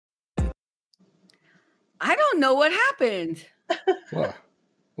I don't know what happened.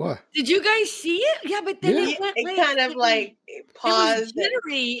 What? Did you guys see it? Yeah, but then it went kind of like paused. It was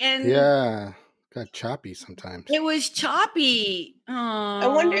jittery and got choppy sometimes. it was choppy. I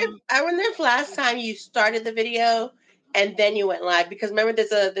wonder if last time you started the video and then you went live, because remember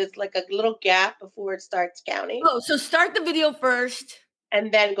there's like a little gap before it starts counting. Oh, so start the video first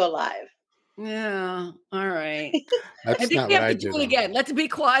and then go live. Yeah. All right. That's I think not we what have I to do do it again. Let's be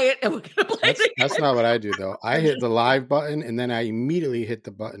quiet and we're gonna play. That's not what I do though. I hit the live button and then I immediately hit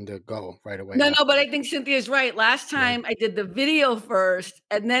the button to go right away. No, but I think Cynthia's right. Last time I did the video first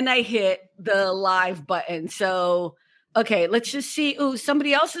and then I hit the live button. So, okay, let's just see. Ooh,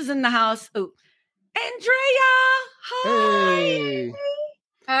 somebody else is in the house. Ooh, Andrea. Hi. Hey.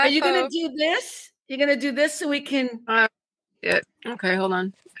 Are you going to do this? You're going to do this so we can. Yeah. Okay, hold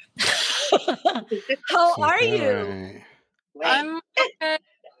on. How are you? Right. I'm okay.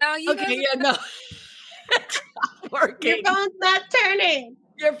 Now you okay, guys no. It's not working. Your phone's not turning.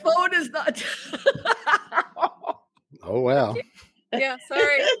 Your phone is not. Oh, well. Yeah,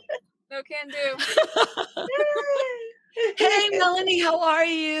 sorry. No can do. Hey, Melanie, how are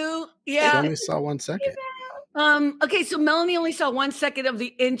you? Yeah. She only saw 1 second. Okay, so Melanie only saw 1 second of the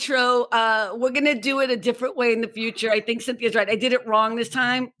intro. We're gonna do it a different way in the future. I think Cynthia's right. I did it wrong this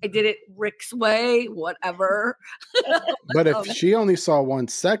time. I did it Rick's way, whatever. But if she only saw 1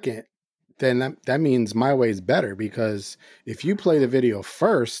 second, then that means my way is better, because if you play the video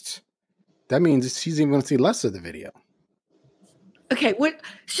first, that means she's even going to see less of the video. Okay,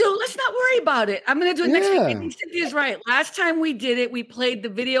 so let's not worry about it. I'm going to do it next week. I think Cynthia's right. Last time we did it, we played the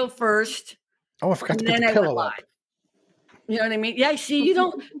video first. Oh, I forgot to put the pillow up. You know what I mean? Yeah, see,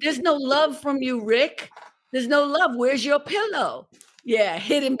 there's no love from you, Rick. There's no love. Where's your pillow? Yeah,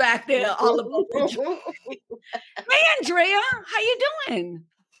 hidden back there. All about the Hey, Andrea, how you doing?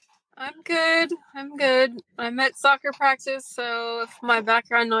 I'm good. I'm at soccer practice, so if my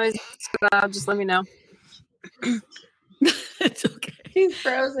background noise is too loud, just let me know. It's okay. She's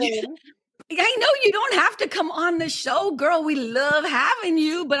frozen. I know you don't have to come on the show, girl. We love having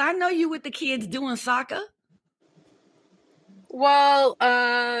you, but I know you with the kids doing soccer. Well,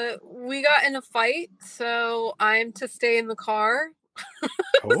 we got in a fight, so I'm to stay in the car.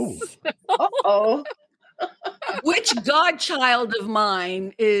 Oh. Uh-oh. Which godchild of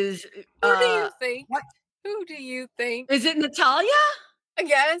mine is... Who do you think? What? Who do you think? Is it Natalia?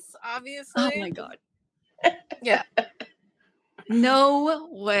 Yes, obviously. Oh, my God. Yeah. No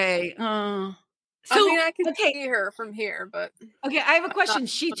way. So, I mean, I can see her from here, but... Okay, I have a question.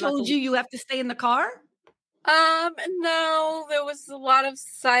 She told you have to stay in the car? No, there was a lot of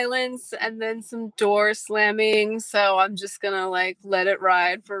silence and then some door slamming, so I'm just gonna let it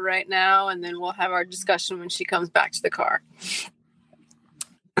ride for right now, and then we'll have our discussion when she comes back to the car.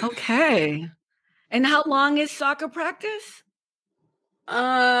 Okay. And how long is soccer practice?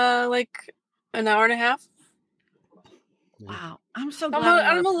 Like an hour and a half. Wow. I'm so glad.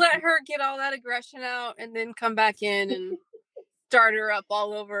 I'm gonna let her get all that aggression out and then come back in and start her up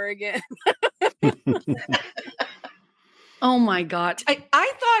all over again. Oh my God. I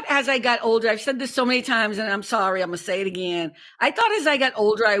thought as I got older, I've said this so many times and I'm sorry, I'm going to say it again. I thought as I got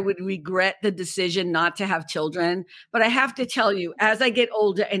older, I would regret the decision not to have children. But I have to tell you, as I get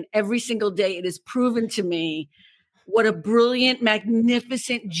older and every single day, it is proven to me what a brilliant,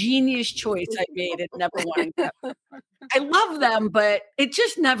 magnificent, genius choice I made at never wanting to. I love them, but it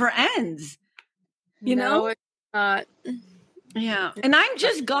just never ends. You know? It's not. Yeah. And I'm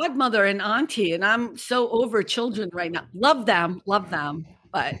just godmother and auntie, and I'm so over children right now. Love them.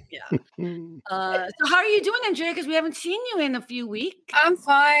 But yeah. So how are you doing, Andrea? Because we haven't seen you in a few weeks. I'm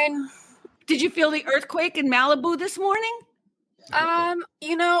fine. Did you feel the earthquake in Malibu this morning? I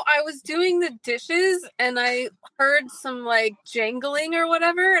was doing the dishes and I heard some jangling or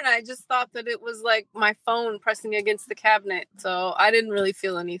whatever, and I just thought that it was my phone pressing against the cabinet. So I didn't really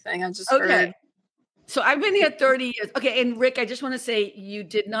feel anything. I just heard. So I've been here 30 years. Okay, and Rick, I just want to say you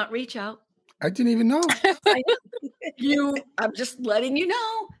did not reach out. I didn't even know. I'm just letting you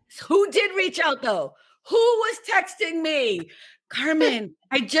know. Who did reach out though? Who was texting me? Carmen,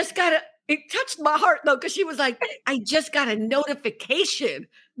 it touched my heart though, because she was like, I just got a notification.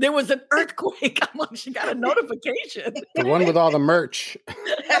 There was an earthquake. I'm like, she got a notification. The one with all the merch.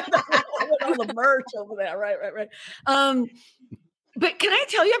 With all the merch over there. Right. But can I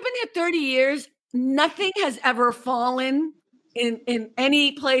tell you, I've been here 30 years. Nothing has ever fallen in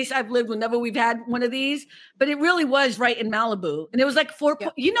any place I've lived whenever we've had one of these, but it really was right in Malibu. And it was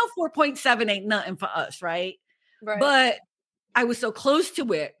 4.7 ain't nothing for us, right? Right. But I was so close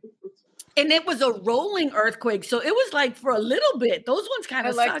to it. And it was a rolling earthquake. So it was like for a little bit. Those ones kind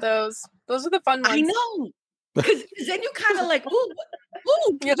of I like those. Those are the fun ones. I know. Because then you kind of like, ooh,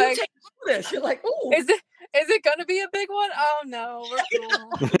 you're like, take this. You're like, ooh. Is it going to be a big one? Oh, no.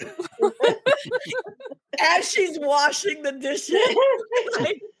 We're cool. As she's washing the dishes.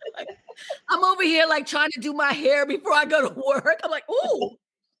 like, I'm over here like trying to do my hair before I go to work. I'm like, ooh.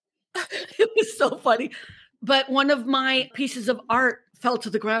 It was so funny. But one of my pieces of art fell to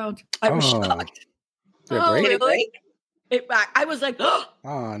the ground. I was shocked. Really? I was like,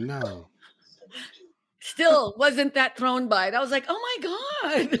 oh no. Still wasn't that thrown by it. I was like, oh my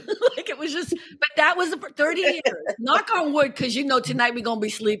God. Like it was just, but that was 30 years. Knock on wood, because tonight we're going to be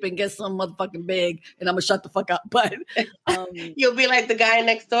sleeping, get some motherfucking big, and I'm going to shut the fuck up. But you'll be like the guy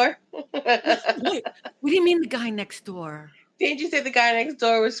next door. What do you mean the guy next door? Didn't you say the guy next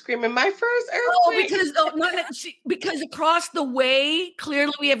door was screaming, my first earthquake? Because across the way,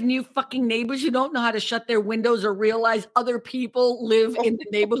 clearly we have new fucking neighbors who don't know how to shut their windows or realize other people live in the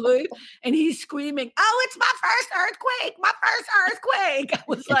neighborhood. And he's screaming, oh, it's my first earthquake, my first earthquake. I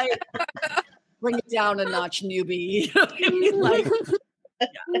was like, bring it down a notch, newbie. You know what I mean?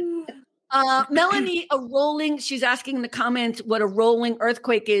 Like, Melanie, she's asking in the comments what a rolling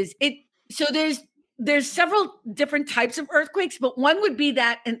earthquake is. So there's several different types of earthquakes, but one would be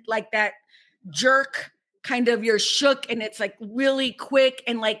that, and like that jerk kind of, you're shook and it's like really quick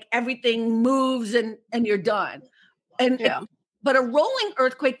and like everything moves and you're done. But a rolling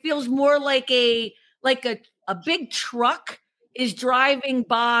earthquake feels more like a big truck is driving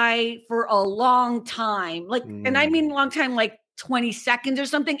by for a long time. Like, and I mean long time, like 20 seconds or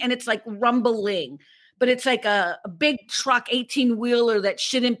something. And it's like rumbling. But it's like a big truck, 18-wheeler that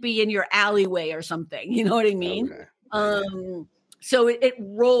shouldn't be in your alleyway or something. You know what I mean? Okay. So it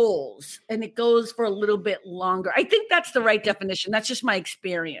rolls and it goes for a little bit longer. I think that's the right definition. That's just my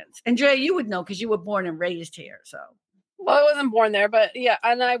experience. Andrea, you would know because you were born and raised here. So, well, I wasn't born there, but yeah,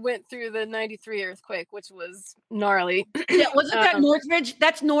 and I went through the '93 earthquake, which was gnarly. Yeah, wasn't that Northridge?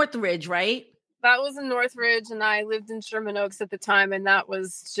 That's Northridge, right? That was in Northridge, and I lived in Sherman Oaks at the time, and that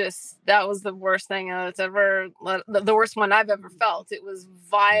was the worst thing that's ever, the worst one I've ever felt. It was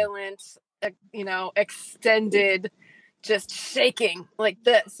violent, extended, just shaking like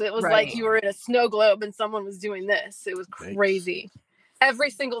this. It was like you were in a snow globe and someone was doing this. It was crazy.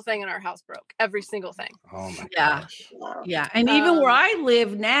 Every single thing in our house broke. Every single thing. Oh my gosh. Yeah. And even where I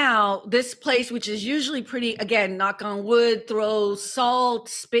live now, this place, which is usually pretty, again, knock on wood, throw salt,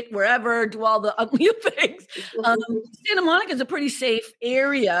 spit wherever, do all the ugly things. Santa Monica is a pretty safe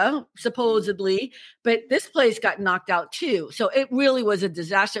area, supposedly, but this place got knocked out too. So it really was a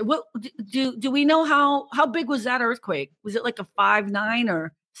disaster. What do we know how big was that earthquake? Was it like a 5.9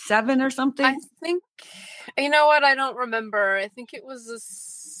 or 7 or something? I think, you know what? I don't remember. I think it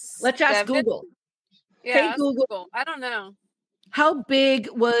was Let's ask Google. Yeah, hey, Google. I don't know. How big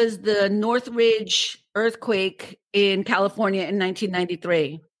was the Northridge earthquake in California in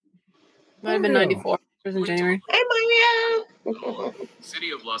 1993? Might have been 94. It was in January. Hey, Maria.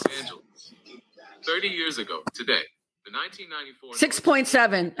 City of Los Angeles. 30 years ago today. The 1994.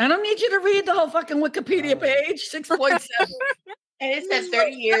 6.7. I don't need you to read the whole fucking Wikipedia page. 6.7. And it says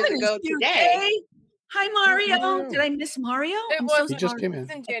 30 years ago today. Hi, Mario. Mm-hmm. Did I miss Mario? He just came in.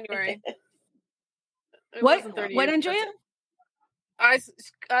 In January. What, Andrea?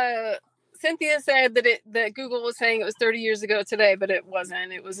 Cynthia said that Google was saying it was 30 years ago today, but it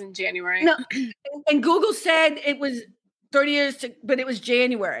wasn't. It was in January. No, and Google said it was 30 years, but it was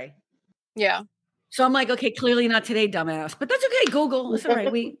January. Yeah. So I'm like, okay, clearly not today, dumbass. But that's okay, Google. It's all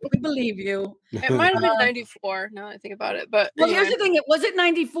right. We believe you. It might have been 94, now that I think about it. But anyway. Here's the thing. It wasn't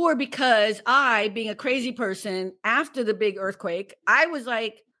 94 because I, being a crazy person, after the big earthquake, I was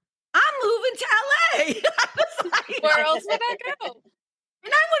like, I'm moving to LA. Where else would I go?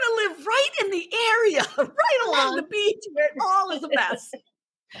 And I want to live right in the area, right along the beach where it all is a mess.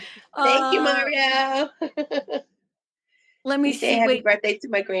 Thank you, Mario. Let me see. Happy birthday to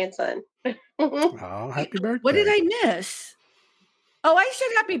my grandson. Oh, happy birthday. What did I miss? Oh, I said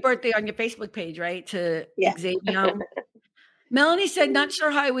happy birthday on your Facebook page, right? To Xavier. Melanie said, not sure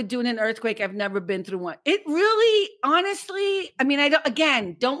how I would do in an earthquake. I've never been through one. It really, honestly, I mean, I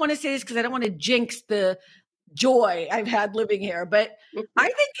don't want to say this because I don't want to jinx the joy I've had living here, but I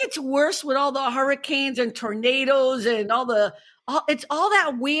think it's worse with all the hurricanes and tornadoes and it's all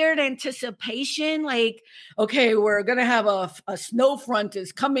that weird anticipation. Like, okay, we're going to have a snow front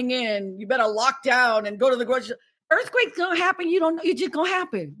is coming in. You better lock down and go to the grocery. Earthquake's going to happen. You don't know. It's just going to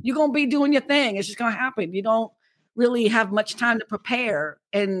happen. You're going to be doing your thing. It's just going to happen. You don't really have much time to prepare.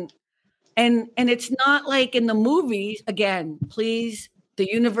 And it's not like in the movies, again, please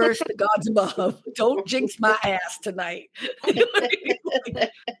the universe, the gods above, don't jinx my ass tonight.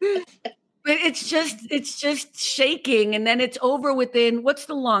 But it's just shaking, and then it's over within, what's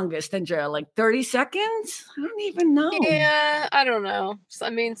the longest, Andrea? Like 30 seconds? I don't even know. Yeah, I don't know. I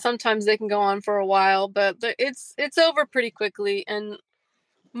mean, sometimes they can go on for a while, but it's over pretty quickly, and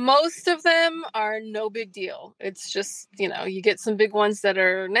most of them are no big deal. It's just, you get some big ones that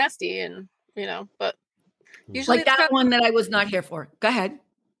are nasty, and but usually like that one that I was not here for. Go ahead.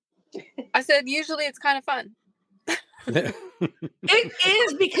 I said usually it's kind of fun. It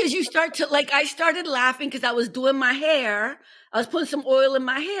is, because you start to, like, I started laughing because I was doing my hair. I was putting some oil in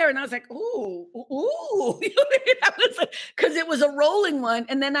my hair, and I was like, ooh. Because it was a rolling one.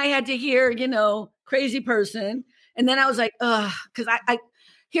 And then I had to hear, crazy person. And then I was like, ugh, because I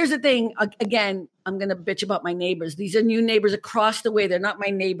here's the thing. Again, I'm going to bitch about my neighbors. These are new neighbors across the way. They're not my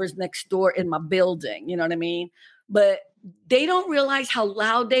neighbors next door in my building. You know what I mean? But they don't realize how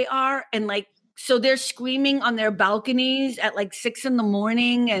loud they are. And like, so they're screaming on their balconies at like 6 a.m.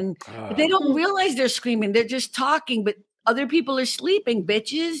 and they don't realize they're screaming. They're just talking, but other people are sleeping,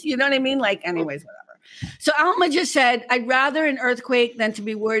 bitches. You know what I mean? Like, anyways, whatever. So Alma just said, I'd rather an earthquake than to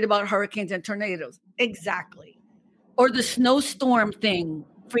be worried about hurricanes and tornadoes. Exactly. Or the snowstorm thing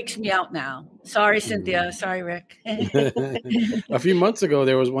freaks me out now. Sorry, Cynthia. Sorry, Rick. A few months ago,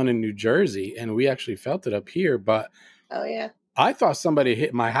 there was one in New Jersey, and we actually felt it up here, but Oh, yeah. I thought somebody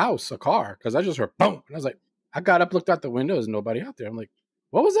hit my house, a car, because I just heard boom. And I was like, I got up, looked out the windows, nobody out there. I'm like,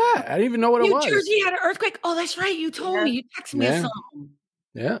 what was that? I didn't even know what it was. New Jersey had an earthquake. Oh, that's right. You told me. You texted me something.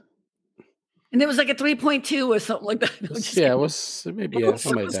 Yeah. And it was like a 3.2 or something like that. No, it was maybe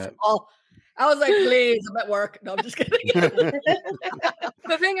something like that. I was like, please, I'm at work. No, I'm just kidding.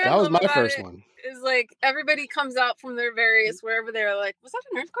 The thing that was my first one. Is like everybody comes out from their various wherever they're like, was that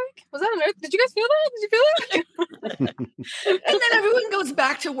an earthquake? Was that an earth? Did you guys feel that? Did you feel that? And then everyone goes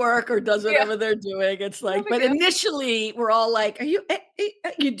back to work or does whatever they're doing. It's like, but initially we're all like, are you,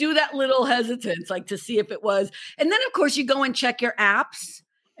 you do that little hesitance, like to see if it was. And then of course you go and check your apps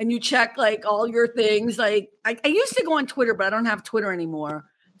and you check like all your things. Like I used to go on Twitter, but I don't have Twitter anymore.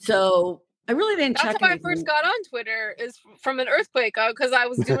 So I really didn't check. That's how I first got on Twitter, is from an earthquake, because I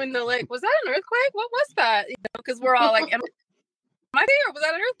was doing the like, was that an earthquake? What was that? Because we're all like, am I there? Was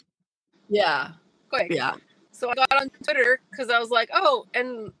that an earthquake? Yeah. Quake. Yeah. So I got on Twitter because I was like, oh,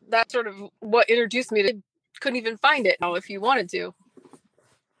 and that's sort of what introduced me to. Couldn't even find it now if you wanted to.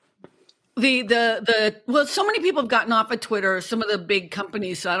 Well, so many people have gotten off of Twitter, some of the big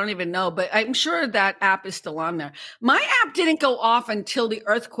companies, so I don't even know, but I'm sure that app is still on there. My app didn't go off until the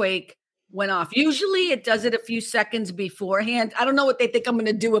earthquake went off. Usually it does it a few seconds beforehand. I don't know what they think I'm going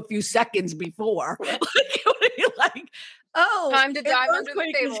to do a few seconds before. Like, oh, time to dive under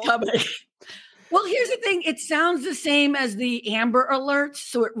the table. Well, here's the thing. It sounds the same as the Amber Alerts,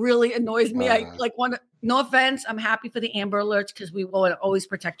 so it really annoys me. I like want to, no offense, I'm happy for the Amber Alerts because we want to always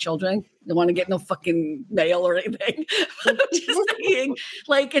protect children. Don't want to get no fucking mail or anything. I'm just saying,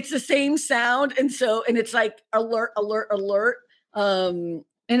 like, it's the same sound. And it's like alert, alert, alert.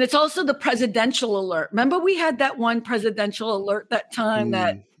 And it's also the presidential alert. Remember we had that one presidential alert that time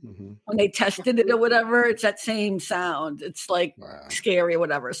that when they tested it or whatever, it's that same sound. It's like scary or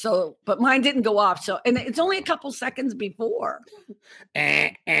whatever. So, but mine didn't go off. So, and it's only a couple seconds before.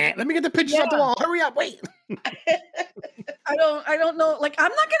 Let me get the pictures off the wall. Hurry up. Wait. I don't know. Like,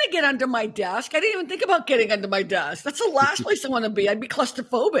 I'm not going to get under my desk. I didn't even think about getting under my desk. That's the last place I want to be. I'd be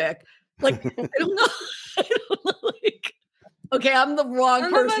claustrophobic. Like, I don't know. Like, okay, I'm the wrong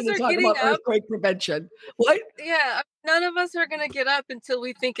person to talk about earthquake prevention. What? Yeah, none of us are going to get up until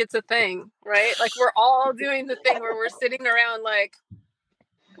we think it's a thing, right? Like, we're all doing the thing where we're sitting around like,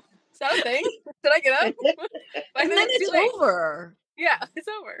 is that a thing? Did I get up? And then it's over. Yeah, it's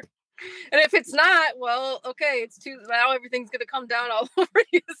over. And if it's not, well, okay, it's too, now everything's going to come down all over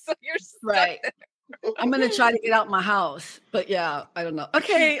you, so you're stuck there. I'm going to try to get out my house, but yeah, I don't know.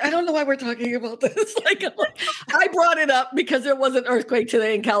 Okay. I don't know why we're talking about this. Like, I brought it up because there was an earthquake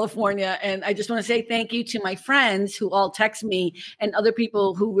today in California. And I just want to say thank you to my friends who all text me and other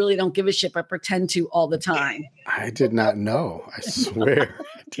people who really don't give a shit, but pretend to all the time. I did not know. I swear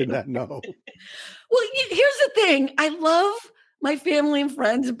I did not know. Well, here's the thing. I love my family and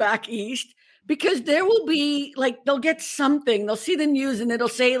friends back east, because there will be like, they'll get something, they'll see the news and it'll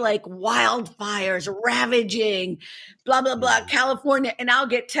say like wildfires ravaging, blah, blah, blah, California. And I'll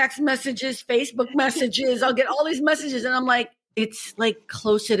get text messages, Facebook messages. I'll get all these messages. And I'm like, it's like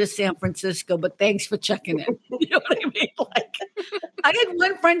closer to San Francisco, but thanks for checking in. You know what I mean? Like, I had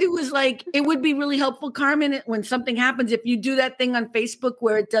one friend who was like, it would be really helpful, Carmen, when something happens, if you do that thing on Facebook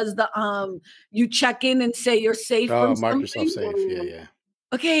where it does the, you check in and say you're safe. Oh, mark yourself safe. Yeah.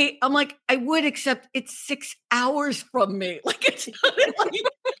 Okay, I'm like, I would, except it's 6 hours from me. Like, it's not like,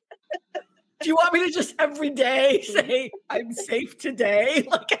 do you want me to just every day say I'm safe today?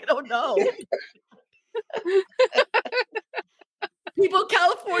 Like, I don't know. People,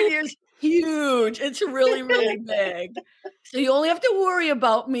 California is huge. It's really, really big. So you only have to worry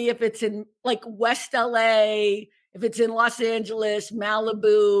about me if it's in like West LA, if it's in Los Angeles,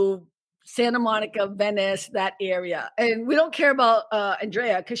 Malibu, Santa Monica, Venice, that area. And we don't care about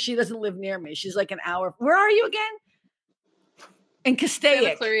Andrea because she doesn't live near me. She's like an hour. Where are you again? In Santa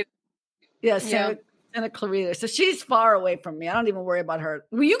Castaic. Clarita. Yeah, Santa Clarita. So she's far away from me. I don't even worry about her.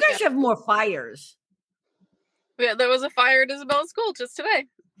 Well, you guys have more fires. Yeah, there was a fire at Isabella's school just today.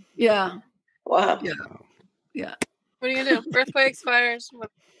 Yeah. Wow. Yeah. What are you gonna do? Earthquakes, fires.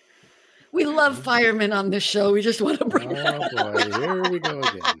 We love firemen on this show. We just want to bring it up. Oh boy, here we go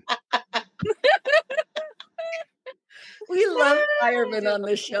again. We love firemen on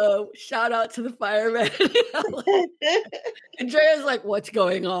this show. Shout out to the firemen. Andrea's like, what's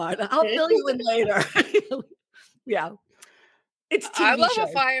going on? I'll fill you in later. Yeah. It's TV I love show. a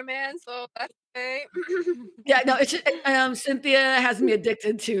fireman, so that's okay. Yeah, no, it's just, Cynthia has me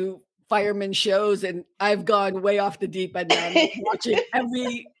addicted to fireman shows, and I've gone way off the deep end now. I'm watching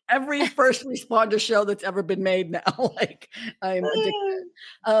every first responder show that's ever been made now. Like, I'm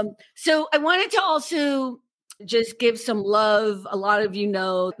addicted. So I wanted to also just give some love. A lot of you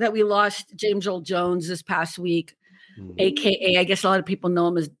know that we lost James Earl Jones this past week, aka I guess a lot of people know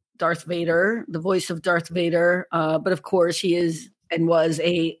him as Darth Vader, the voice of Darth Vader. But of course, he is and was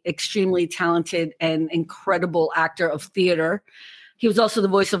a extremely talented and incredible actor of theater. He was also the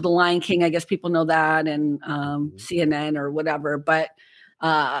voice of the Lion King. I guess people know that, and CNN or whatever. But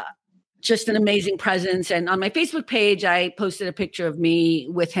just an amazing presence. And on my Facebook page, I posted a picture of me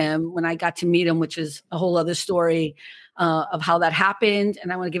with him when I got to meet him, which is a whole other story of how that happened.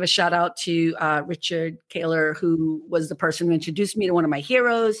 And I want to give a shout out to Richard Kaler, who was the person who introduced me to one of my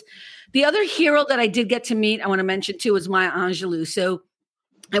heroes. The other hero that I did get to meet, I want to mention too, was Maya Angelou. So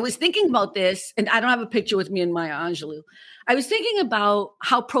I was thinking about this, and I don't have a picture with me and Maya Angelou. I was thinking about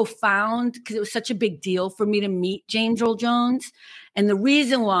how profound, because it was such a big deal for me to meet James Earl Jones. And the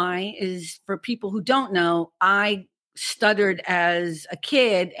reason why is, for people who don't know, I stuttered as a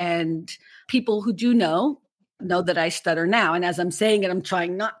kid, and people who do know that I stutter now. And as I'm saying it, I'm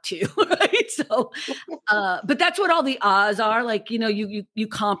trying not to, right? So, but that's what all the ahs are. Like, you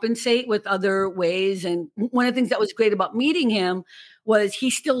compensate with other ways. And one of the things that was great about meeting him was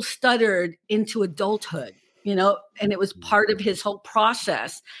he still stuttered into adulthood, and it was part of his whole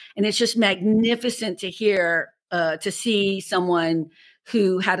process. And it's just magnificent to hear, to see someone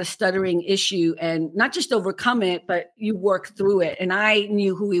who had a stuttering issue and not just overcome it, but you work through it. And I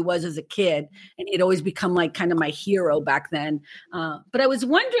knew who he was as a kid, and he'd always become like kind of my hero back then. But I was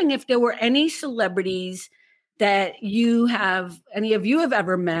wondering if there were any celebrities that any of you have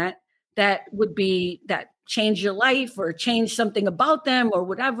ever met that change your life or change something about them or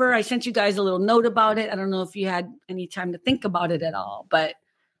whatever. I sent you guys a little note about it. I don't know if you had any time to think about it at all, but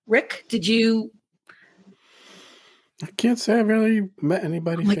Rick, did you? I can't say I've really met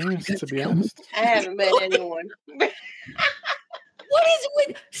anybody famous, to be honest. I haven't met anyone. What is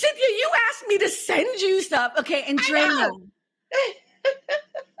with Cynthia? You asked me to send you stuff. Okay, Andrea.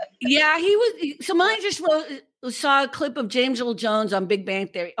 Yeah, he was. Somebody just saw a clip of James Earl Jones on Big Bang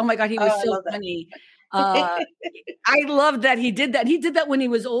Theory. Oh my God, he was so funny. I love that he did that. He did that when he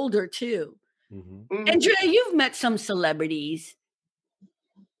was older too. Mm-hmm. Andrea, you've met some celebrities.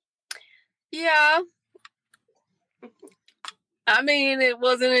 Yeah. I mean, it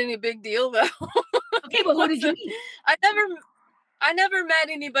wasn't any big deal though. Okay, but who did you meet? I never met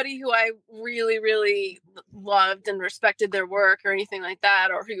anybody who I really, really loved and respected their work or anything like that,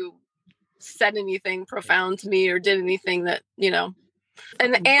 or who said anything profound to me or did anything that,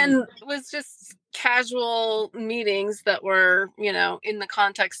 and it was just casual meetings that were, in the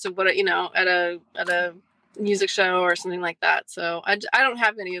context of what, at a music show or something like that. So I don't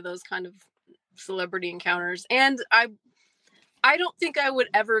have any of those kind of celebrity encounters. And I don't think I would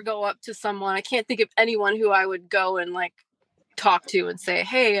ever go up to someone. I can't think of anyone who I would go and like talk to and say,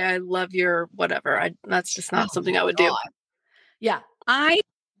 "Hey, I love your whatever." That's just not something I would do. Yeah,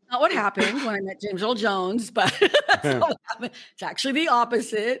 not what happened when I met James Earl Jones, but that's not what happened. It's actually the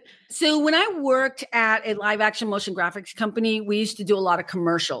opposite. So when I worked at a live action motion graphics company, we used to do a lot of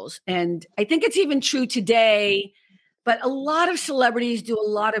commercials, and I think it's even true today. But a lot of celebrities do a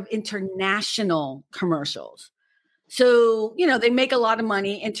lot of international commercials. So, they make a lot of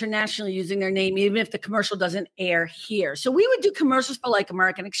money internationally using their name, even if the commercial doesn't air here. So we would do commercials for like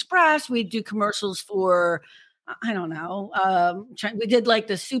American Express. We'd do commercials for, I don't know. We did like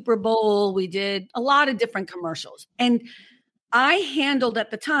the Super Bowl. We did a lot of different commercials. And I handled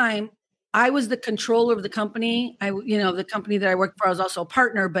at the time, I was the controller of the company. The company that I worked for, I was also a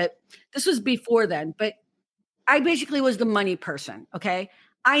partner, but this was before then. But I basically was the money person. Okay.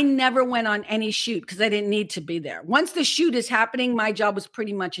 I never went on any shoot because I didn't need to be there. Once the shoot is happening, my job was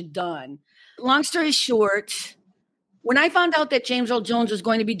pretty much done. Long story short, when I found out that James Earl Jones was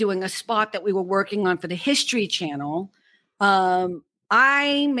going to be doing a spot that we were working on for the History Channel,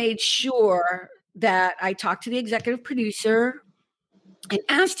 I made sure that I talked to the executive producer and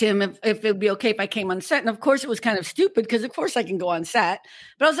asked him if it would be okay if I came on set. And of course, it was kind of stupid because, of course, I can go on set.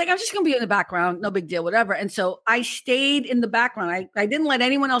 But I was like, I'm just going to be in the background. No big deal, whatever. And so I stayed in the background. I didn't let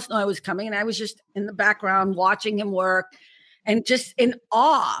anyone else know I was coming. And I was just in the background watching him work and just in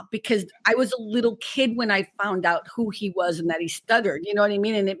awe because I was a little kid when I found out who he was and that he stuttered. You know what I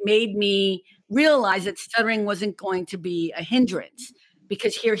mean? And it made me realize that stuttering wasn't going to be a hindrance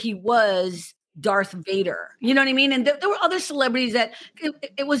because here he was, Darth Vader. You know what I mean? And there were other celebrities that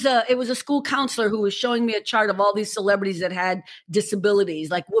it was a school counselor who was showing me a chart of all these celebrities that had disabilities.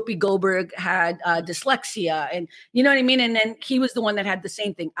 Like Whoopi Goldberg had dyslexia, and you know what I mean? And then he was the one that had the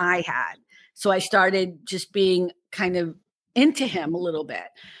same thing I had. So I started just being kind of into him a little bit.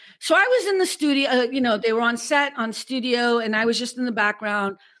 So I was in the studio, they were on set on studio and I was just in the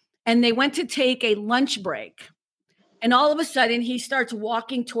background and they went to take a lunch break. And all of a sudden he starts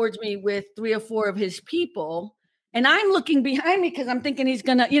walking towards me with 3 or 4 of his people. And I'm looking behind me because I'm thinking he's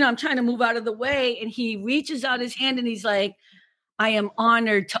gonna, I'm trying to move out of the way. And he reaches out his hand and he's like, I am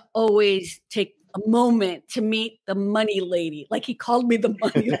honored to always take a moment to meet the money lady. Like he called me the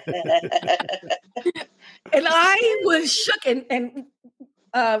money lady. And I was shook. And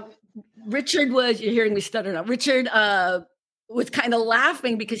Richard was, you're hearing me stutter now. Richard was kind of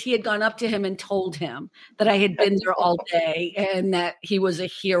laughing because he had gone up to him and told him that I had been there all day and that he was a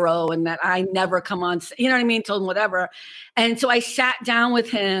hero and that I never come on, you know what I mean? Told him whatever. And so I sat down with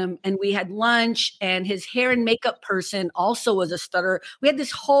him and we had lunch and his hair and makeup person also was a stutterer. We had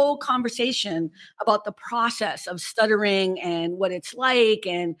this whole conversation about the process of stuttering and what it's like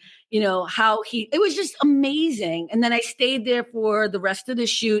and, how it was just amazing. And then I stayed there for the rest of the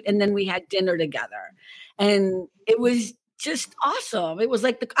shoot and then we had dinner together and it was just awesome. It was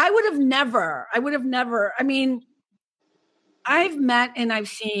like I would have never, I've met and I've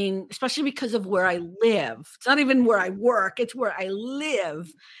seen, especially because of where I live. It's not even where I work. It's where I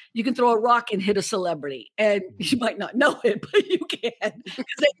live. You can throw a rock and hit a celebrity and you might not know it, but you can because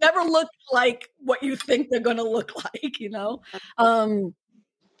they never look like what you think they're going to look like,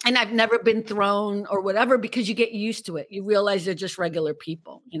 and I've never been thrown or whatever because you get used to it. You realize they're just regular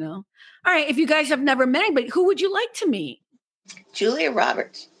people, All right. If you guys have never met anybody, who would you like to meet? Julia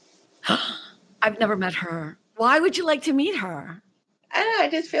Roberts. I've never met her. Why would you like to meet her? I don't know. I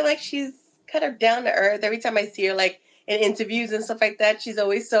just feel like she's kind of down to earth. Every time I see her, like in interviews and stuff like that, she's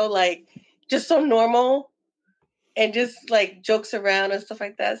always so just so normal and just like jokes around and stuff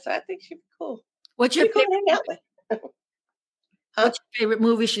like that. So I think she'd be cool. What's your favorite hang out with? What's your favorite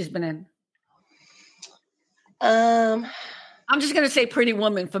movie she's been in? I'm just going to say Pretty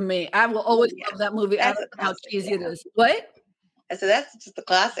Woman for me. I will always love that movie. I don't know how cheesy it is. What? I said, that's just a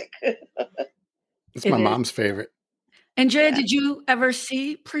classic. It's my mom's favorite. Andrea, did you ever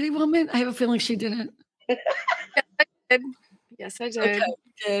see Pretty Woman? I have a feeling she didn't. Yes, I did. Okay,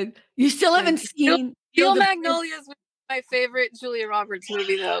 did. You still haven't seen... Steel Magnolias was my favorite Julia Roberts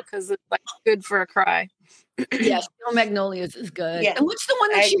movie, though, because it's good for a cry. Yes, Steel Magnolias is good. Yeah, and what's the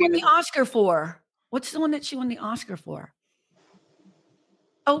one that she won the Oscar for? What's the one that she won the Oscar for?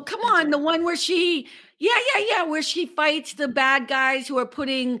 Oh, come on. The one where she, where she fights the bad guys who are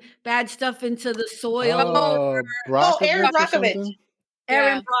putting bad stuff into the soil. Erin Brockovich.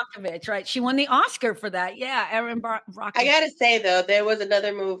 Erin Brockovich, right. She won the Oscar for that. Yeah, Erin Brockovich. I got to say, though, there was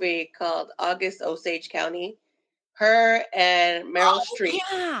another movie called August Osage County. Her and Meryl Streep.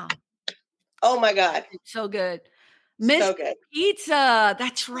 Yeah. Oh, my God. So good. So good. Pizza.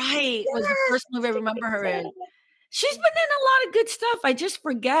 That's right. Yes, was the first movie I remember her in. She's been in a lot of good stuff. I just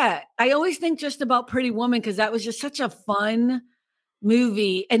forget. I always think just about Pretty Woman because that was just such a fun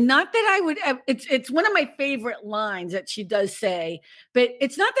movie. And not that I would, it's one of my favorite lines that she does say, but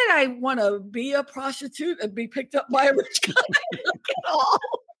it's not that I want to be a prostitute and be picked up by a rich guy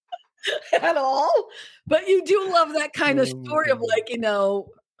at all. But you do love that kind of story of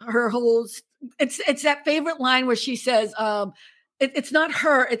her whole, it's that favorite line where she says, it's not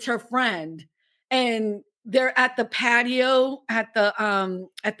her, it's her friend. And they're at the patio, at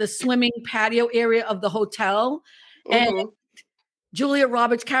the swimming patio area of the hotel. And Julia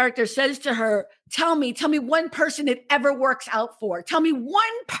Roberts' character says to her, tell me one person it ever works out for. Tell me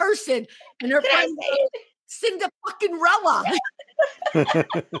one person. And her friend goes, Cinderella. Great line.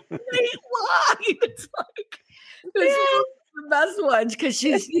 It's like, it's the best ones because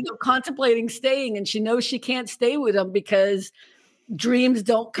she's contemplating staying and she knows she can't stay with him because dreams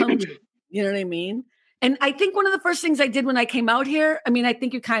don't come true. You know what I mean? And I think one of the first things I did when I came out here, I mean, I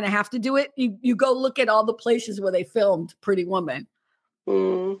think you kind of have to do it. You go look at all the places where they filmed Pretty Woman.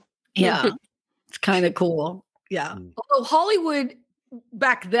 Yeah. It's kind of cool. Yeah. Although Hollywood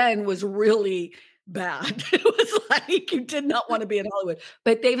back then was really bad. It was like you did not want to be in Hollywood.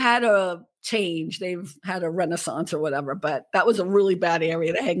 But they've had a change. They've had a renaissance or whatever. But that was a really bad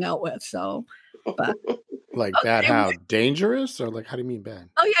area to hang out with. So, but like bad how? Dangerous? Or like how do you mean bad?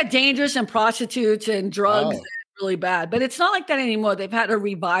 Oh yeah, dangerous and prostitutes and drugs. Really bad. But it's not like that anymore. They've had a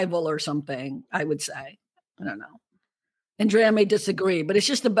revival or something, I would say. I don't know. Andrea may disagree, but it's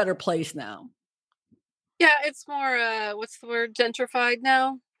just a better place now. Yeah, it's more, what's the word, gentrified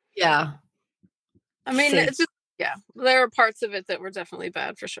now? Yeah. I mean, it's just, yeah, there are parts of it that were definitely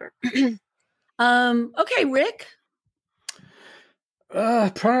bad for sure. Okay, Rick?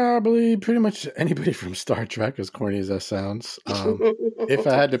 Probably pretty much anybody from Star Trek, as corny as that sounds. If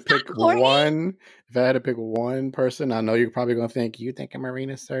I had to pick one person, I know you're probably going to think, you think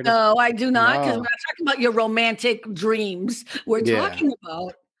Marina Sirtis? No, I do not, because we're not talking about your romantic dreams. We're talking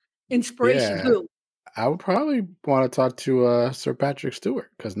about inspiration. Yeah. Who? I would probably want to talk to Sir Patrick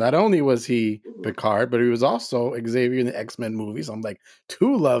Stewart, because not only was he Picard, but he was also Xavier in the X-Men movies. I'm like,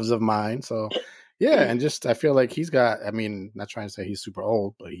 two loves of mine. So yeah, and just I feel like he's got, I mean, not trying to say he's super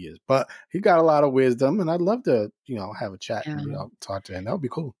old, but he is. But he got a lot of wisdom, and I'd love to, have a chat and talk to him. That would be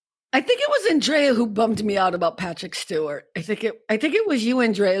cool. I think it was Andrea who bummed me out about Patrick Stewart. I think it was you,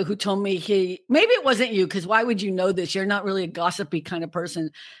 Andrea, who told me maybe it wasn't you, because why would you know this? You're not really a gossipy kind of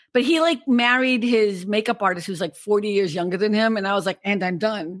person. But he married his makeup artist who's 40 years younger than him. And I was like, and I'm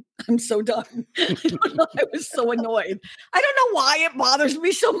done. I'm so done. I was so annoyed. I don't know why it bothers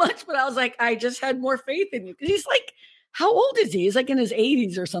me so much, but I was like, I just had more faith in you. Because he's how old is he? He's in his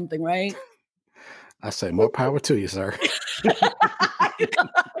 80s or something, right? I say more power to you, sir.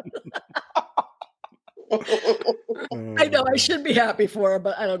 I know I should be happy for her,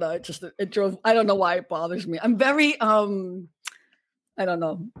 but I don't know. It drove. I don't know why it bothers me. I'm very I don't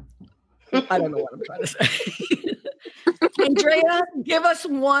know. I don't know what I'm trying to say. Andrea, give us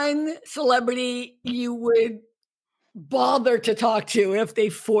one celebrity you would bother to talk to if they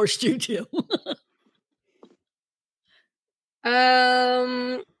forced you to.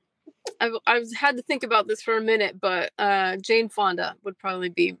 I've had to think about this for a minute, but Jane Fonda would probably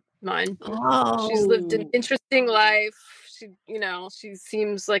be mine. Oh. She's lived an interesting life. She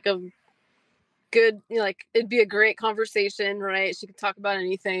seems like a good, it'd be a great conversation, right? She could talk about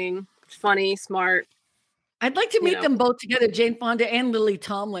anything. Funny, smart. I'd like to meet them both together, Jane Fonda and Lily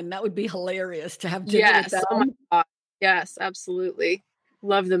Tomlin. That would be hilarious to have dinner with them. Oh my God. Yes, absolutely.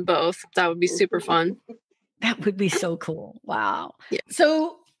 Love them both. That would be super fun. That would be so cool. Wow. Yeah.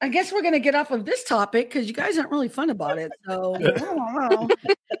 So I guess we're going to get off of this topic because you guys aren't really fun about it. So I don't know.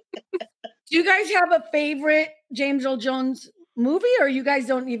 Do you guys have a favorite James Earl Jones movie, or you guys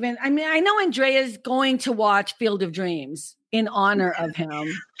don't even? I mean, I know Andrea's going to watch Field of Dreams in honor of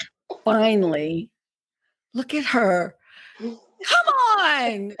him. Finally. Look at her. Come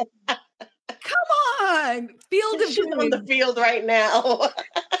on. Come on. Field of She's Dreams. on the field right now.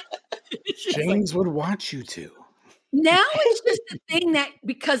 James would want you to. Now it's just a thing that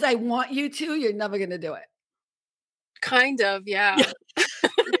because I want you to, you're never going to do it. Kind of, yeah.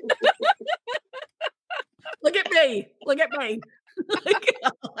 Look at me. Look at me.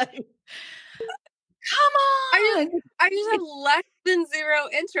 Come on. I just have less than zero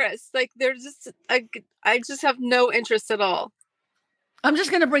interest. There's just, I just have no interest at all. I'm just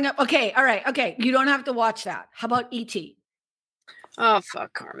going to bring up, okay, all right, okay. You don't have to watch that. How about E.T.? Oh,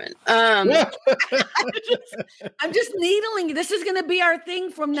 fuck, Carmen. I'm just needling you. This is going to be our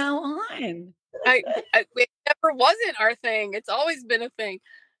thing from now on. It never wasn't our thing. It's always been a thing.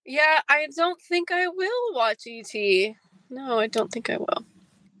 Yeah, I don't think I will watch E.T. No, I don't think I will.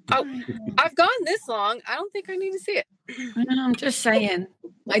 I've gone this long. I don't think I need to see it. I'm just saying.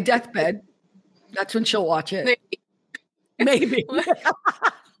 My deathbed. That's when she'll watch it. Maybe.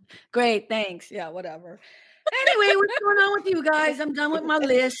 Great, thanks. Yeah, whatever. Anyway, what's going on with you guys? I'm done with my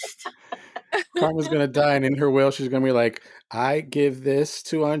list. Carmen's going to die, and in her will, she's going to be like, I give this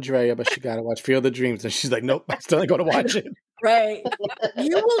to Andrea, but she got to watch Field of Dreams. And she's like, nope, I'm still going to watch it. Right.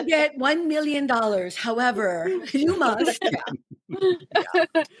 You will get $1 million. However, you must. Yeah.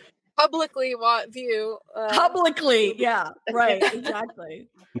 publicly view. Publicly, yeah, right, exactly.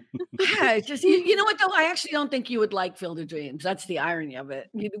 Yeah, it's just you know what though? I actually don't think you would like Field of Dreams. That's the irony of it.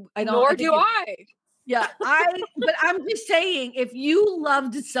 Nor do I. Yeah, but I'm just saying, if you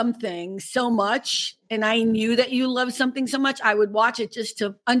loved something so much and I knew that you loved something so much, I would watch it just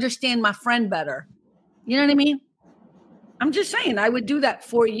to understand my friend better. You know what I mean? I'm just saying I would do that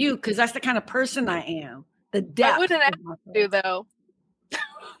for you because that's the kind of person I am. The depth. I wouldn't have to though.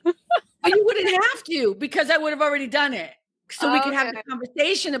 But you wouldn't have to because I would have already done it. So we could have a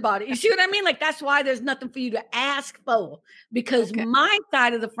conversation about it. You see what I mean? Like, that's why there's nothing for you to ask for, because my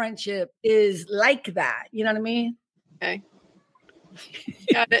side of the friendship is like that. You know what I mean? Okay.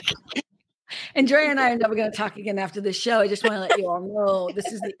 Got it. Andrea and I are never going to talk again after this show. I just want to let you all know this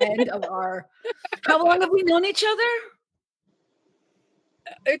is the end of our. How long have we known each other?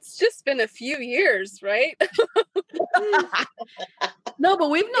 It's just been a few years, right? No, but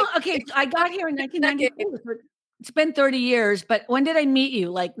we've known. Okay, so I got here in 1994. It's been 30 years, but when did I meet you?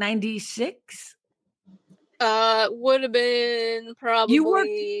 Like 96? Would have been probably you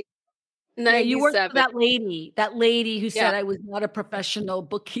worked 97. You worked for that lady who said I was not a professional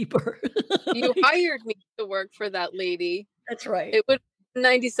bookkeeper. You hired me to work for that lady. That's right. It would be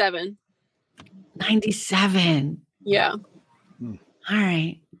 97. 97. Yeah. All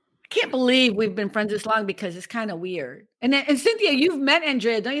right. I can't believe we've been friends this long because it's kind of weird. And Cynthia, you've met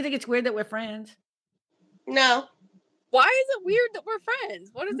Andrea. Don't you think it's weird that we're friends? No. Why is it weird that we're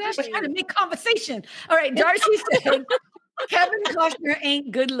friends? What does that mean? Trying to make conversation. All right. Darcy said Kevin Costner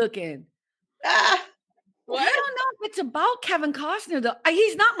ain't good looking. What? I don't know if it's about Kevin Costner though.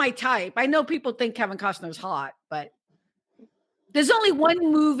 He's not my type. I know people think Kevin Costner's hot, but there's only one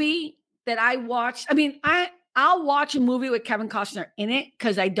movie that I watched. I mean, I'll watch a movie with Kevin Costner in it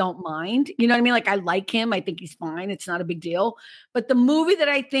because I don't mind. You know what I mean? Like, I like him. I think he's fine. It's not a big deal. But the movie that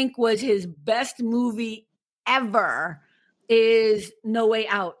I think was his best movie ever is No Way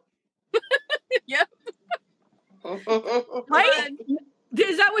Out. Yep. Right?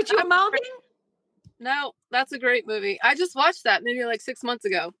 Is that what you were mouthing? No, that's a great movie. I just watched that maybe like 6 months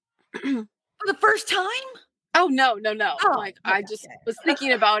ago. For the first time? Oh, no. Oh, Like, I just was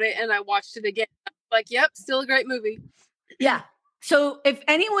thinking about it and I watched it again. Like, yep, still a great movie. Yeah. So if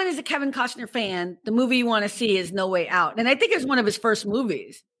anyone is a Kevin Costner fan, the movie you want to see is No Way Out. And I think it's one of his first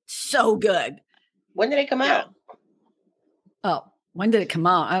movies. So good. When did it come out? Oh, when did it come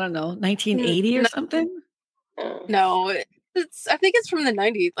out? I don't know, 1980 or something? No, I think it's from the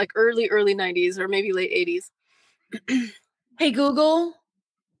 90s, like early 90s or maybe late 80s. Hey, Google,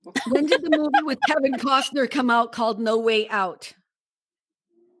 when did the movie with Kevin Costner come out called No Way Out?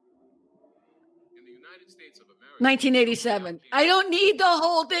 1987. I don't need the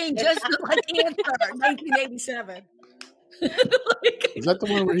whole thing, just the answer. 1987. Is that the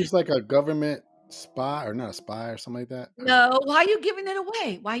one where he's like a government spy or not a spy or something like that? No. Why are you giving it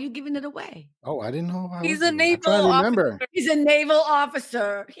away? Oh, I didn't know. He's a naval I'm trying to remember. officer. He's a naval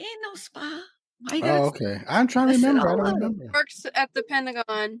officer. He ain't no spy. Oh, okay. I'm trying to remember. I don't remember. Works at the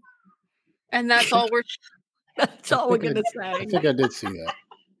Pentagon, and that's all we're. That's all we're gonna say. I think I did see that.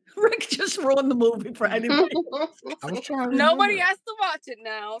 Rick just ruined the movie for anybody. I was trying to Nobody remember. has to watch it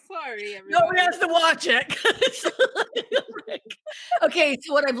now. Sorry, everybody. Nobody has to watch it. Okay,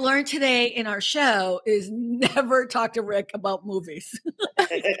 so what I've learned today in our show is never talk to Rick about movies.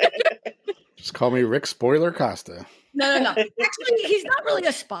 Just call me Rick Spoiler Costa. No. Actually, he's not really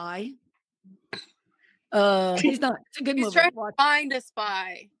a spy. He's not. It's a good movie. He's trying to find a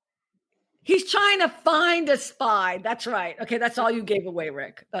spy. He's trying to find a spy. That's right. Okay, that's all you gave away,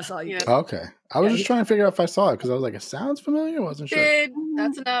 Rick. That's all you gave. Okay. I was just trying to figure out if I saw it because I was like, it sounds familiar. I wasn't sure.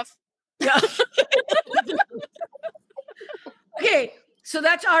 That's enough. Yeah. Okay, so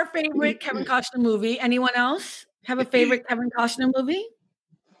that's our favorite Kevin Costner movie. Anyone else have a favorite Kevin Costner movie?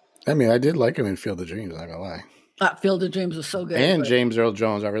 I mean, I did like him in Field of Dreams, not gonna lie. Field of Dreams was so good. And James Earl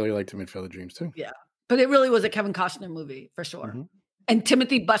Jones, I really liked him in Field of Dreams too. Yeah, but it really was a Kevin Costner movie for sure. Mm-hmm. And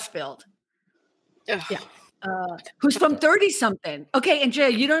Timothy Busfield. Ugh. Yeah. Who's from 30-something. Okay, Andrea,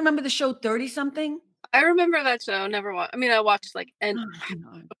 you don't remember the show 30-something? I remember that show. Never watched. I mean, I watched like a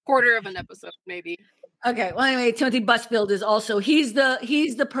quarter of an episode, maybe. Okay. Well, anyway, Timothy Busfield is also he's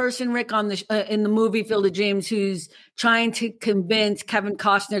the person, Rick, on the in the movie Field of Dreams, who's trying to convince Kevin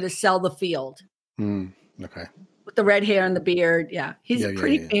Costner to sell the field. Okay. With the red hair and the beard. Yeah, he's a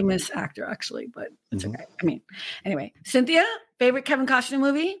pretty famous actor, actually, but it's okay. I mean, anyway, Cynthia, favorite Kevin Costner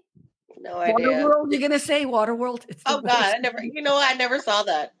movie? No idea. Waterworld. You're gonna say Waterworld? Oh God, I never. You know, I never saw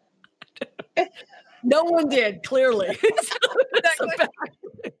that. No one did. Clearly.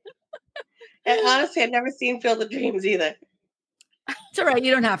 And honestly, I've never seen Field of Dreams either. It's all right.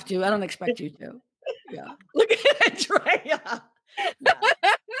 You don't have to. I don't expect you to. Yeah. Look at Andrea. Yeah.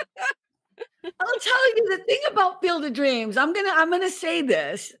 I'll tell you the thing about Field of Dreams. I'm gonna say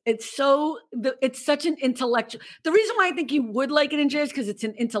this. It's such an intellectual. The reason why I think you would like it, Andrea, is because it's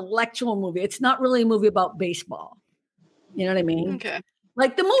an intellectual movie. It's not really a movie about baseball. You know what I mean? Okay.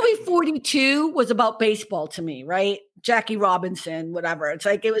 Like the movie 42 was about baseball to me, right? Jackie Robinson, whatever. It's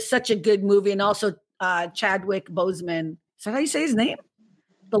like it was such a good movie, and also Chadwick Boseman. Is that how you say his name?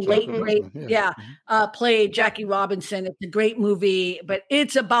 The late great, played Jackie Robinson. It's a great movie, but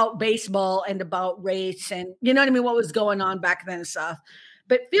it's about baseball and about race, and you know what I mean, what was going on back then and stuff.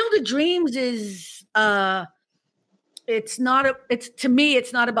 But Field of Dreams is it's to me,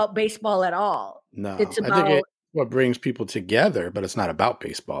 it's not about baseball at all. No, it's about I think it's what brings people together, but it's not about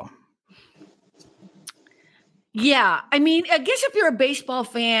baseball. Yeah, I mean, I guess if you're a baseball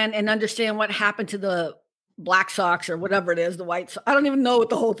fan and understand what happened to the Black Sox or whatever it is, the White Sox, I don't even know what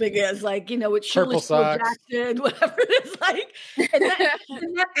the whole thing is. Like, you know, it's Purple Shoeless Joe Sox. Jackson, whatever it is. Like,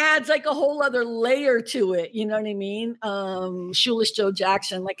 and that adds like a whole other layer to it. You know what I mean? Shoeless Joe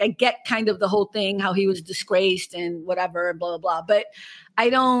Jackson. Like, I get kind of the whole thing, how he was disgraced and whatever, blah, blah, blah. But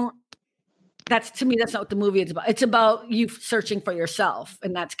to me, that's not what the movie is about. It's about you searching for yourself.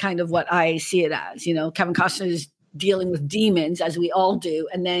 And that's kind of what I see it as. You know, Kevin Costner is dealing with demons, as we all do.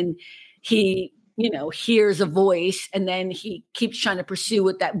 And then he, you know, hears a voice, and then he keeps trying to pursue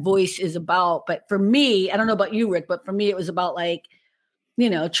what that voice is about. But for me, I don't know about you, Rick, but for me, it was about like, you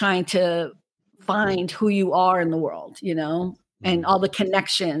know, trying to find who you are in the world, you know, and all the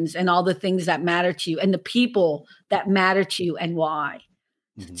connections and all the things that matter to you and the people that matter to you and why.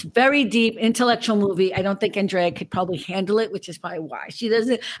 It's a very deep intellectual movie. I don't think Andrea could probably handle it, which is probably why she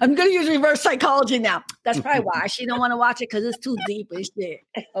doesn't. I'm going to use reverse psychology now. That's probably why she don't want to watch it, because it's too deep and shit.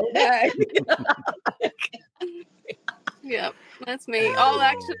 Okay. Yep, that's me. All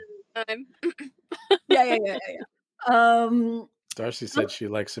action time. Yeah. Darcy said she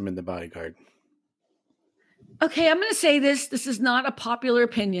likes him in The Bodyguard. Okay, I'm going to say this. This is not a popular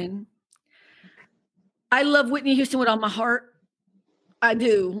opinion. I love Whitney Houston with all my heart. I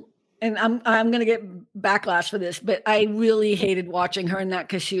do. And I'm going to get backlash for this, but I really hated watching her in that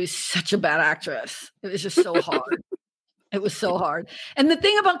because she was such a bad actress. It was just so hard. It was so hard. And the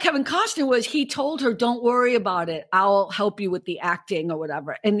thing about Kevin Costner was he told her, don't worry about it. I'll help you with the acting or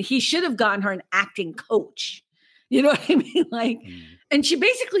whatever. And he should have gotten her an acting coach. You know what I mean? Like, and she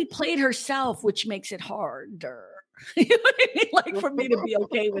basically played herself, which makes it harder. You know what I mean? Like, for me to be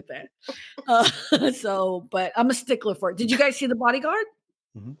okay with it. But I'm a stickler for it. Did you guys see The Bodyguard?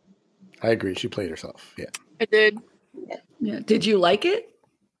 Mm-hmm. I agree. She played herself. Yeah. I did. Yeah. Did you like it?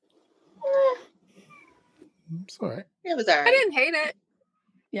 It's all right. It was all right. I didn't hate it.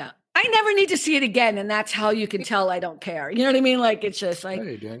 Yeah. I never need to see it again. And that's how you can tell I don't care. You know what I mean? Like, it's just like,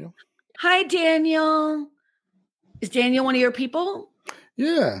 Hey, Daniel. Hi, Daniel. Is Daniel one of your people?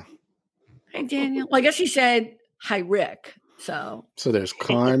 Yeah. Hi, Daniel. Well, I guess he said, hi, Rick. So there's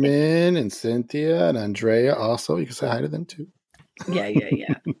Carmen and Cynthia and Andrea also. You can say hi to them too. Yeah.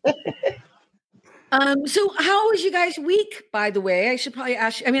 So how was you guys' week, by the way? I should probably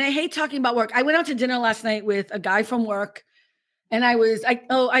ask you. I mean, I hate talking about work. I went out to dinner last night with a guy from work, and I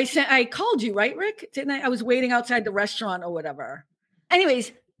called you, right, Rick? Didn't I? I was waiting outside the restaurant or whatever.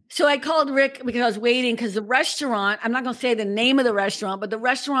 Anyways, so I called Rick because I was waiting, because the restaurant, I'm not going to say the name of the restaurant, but the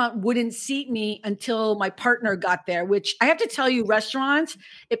restaurant wouldn't seat me until my partner got there, which I have to tell you, restaurants,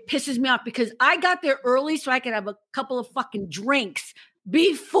 it pisses me off because I got there early so I could have a couple of fucking drinks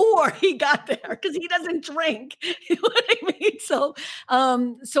before he got there, because he doesn't drink. You know what I mean? So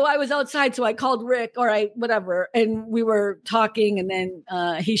I was outside, so I called Rick, whatever, and we were talking, and then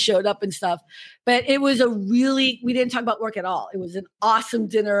he showed up and stuff. But it was we didn't talk about work at all. It was an awesome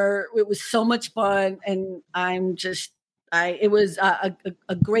dinner. It was so much fun, and it was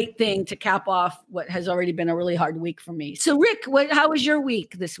a great thing to cap off what has already been a really hard week for me. So Rick, how was your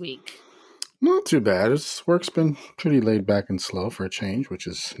week this week? Not too bad. Work's been pretty laid back and slow for a change, which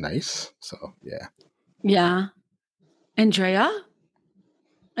is nice. So, yeah. Yeah. Andrea?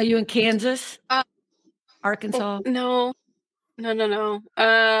 Are you in Kansas? Arkansas? No.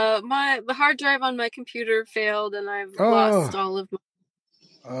 The hard drive on my computer failed, and I've lost all of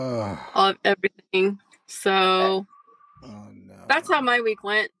everything. So that's how my week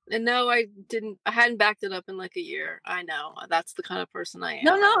went. And no, I hadn't backed it up in like a year. I know. That's the kind of person I am.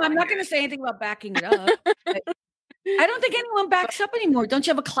 No, I'm not going to say anything about backing it up. I don't think anyone backs up anymore. Don't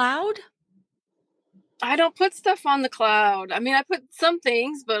you have a cloud? I don't put stuff on the cloud. I mean, I put some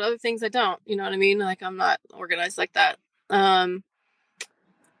things, but other things I don't. You know what I mean? Like, I'm not organized like that. So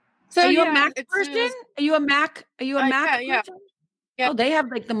are you a Mac person? Are you a Mac? Are you a Mac person? Yeah. Oh, they have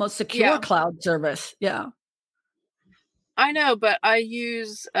like the most secure cloud service. Yeah. I know, but I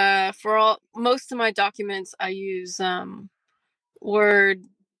use for most of my documents, I use Word,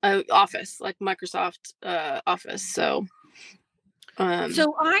 Office, like Microsoft Office. So I have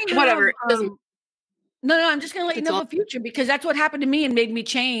whatever. It doesn't. No, I'm just going to let you know for future, because that's what happened to me and made me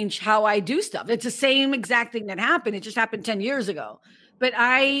change how I do stuff. It's the same exact thing that happened. It just happened 10 years ago. But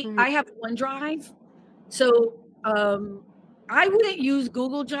I have OneDrive. So I wouldn't use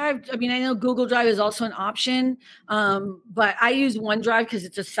Google Drive. I mean, I know Google Drive is also an option, but I use OneDrive because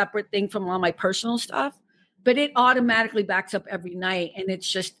it's a separate thing from all my personal stuff. But it automatically backs up every night, and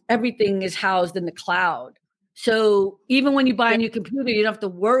it's just everything is housed in the cloud. So even when you buy a new computer, you don't have to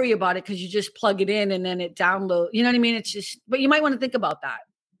worry about it because you just plug it in and then it downloads. You know what I mean? It's just, but you might want to think about that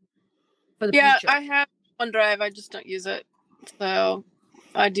for the future. I have OneDrive. I just don't use it. So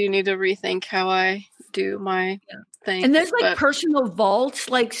I do need to rethink how I do my thing. And there's like personal vaults,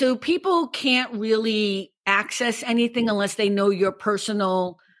 like, so people can't really access anything unless they know your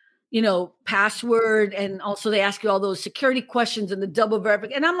personal, password. And also they ask you all those security questions and the double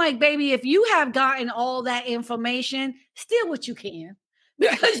verification. And I'm like, baby, if you have gotten all that information, steal what you can,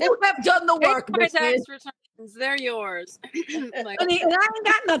 because you have done the work. My tax returns, they're yours. And I ain't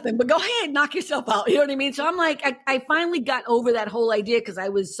got nothing, but go ahead, knock yourself out. You know what I mean? So I'm like, I finally got over that whole idea because I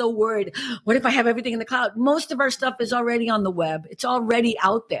was so worried. What if I have everything in the cloud? Most of our stuff is already on the web. It's already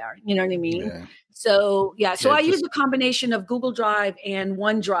out there. You know what I mean? Yeah. So, I use a combination of Google Drive and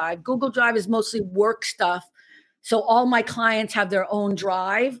OneDrive. Google Drive is mostly work stuff. So all my clients have their own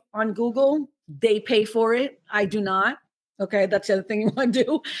drive on Google. They pay for it. I do not. Okay, that's the other thing you want to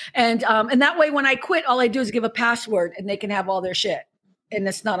do. And that way, when I quit, all I do is give a password and they can have all their shit. And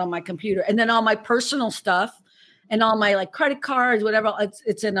it's not on my computer. And then all my personal stuff and all my like credit cards, whatever,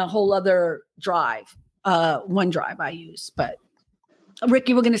 it's in a whole other drive, OneDrive I use. But Rick,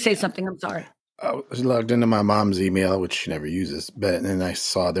 you were going to say something. I'm sorry. I was logged into my mom's email, which she never uses, but then I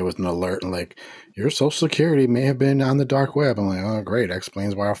saw there was an alert and like, your social security may have been on the dark web. I'm like, oh, great. That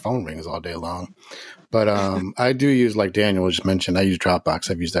explains why our phone rings all day long. But I do use, like Daniel just mentioned, I use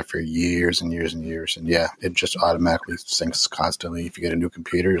Dropbox. I've used that for years and years and years. And yeah, it just automatically syncs constantly. If you get a new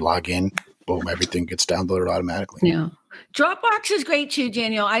computer, you log in, boom, everything gets downloaded automatically. Yeah. Dropbox is great too,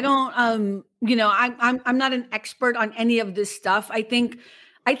 Daniel. I don't, I'm not an expert on any of this stuff. I think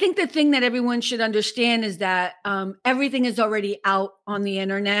the thing that everyone should understand is that everything is already out on the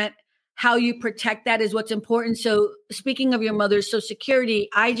internet. How you protect that is what's important. So speaking of your mother's Social Security,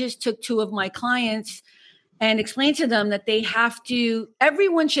 I just took 2 of my clients and explained to them that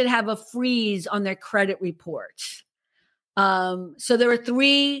everyone should have a freeze on their credit reports. So there are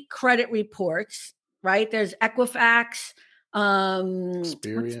 3 credit reports, right? There's Equifax,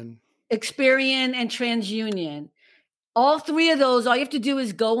 Experian, and TransUnion. All 3 of those, all you have to do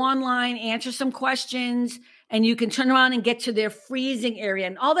is go online, answer some questions, and you can turn around and get to their freezing area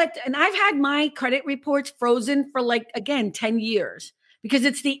and all that. And I've had my credit reports frozen for 10 years because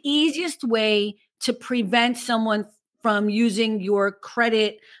it's the easiest way to prevent someone from using your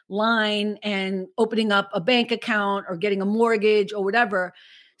credit line and opening up a bank account or getting a mortgage or whatever.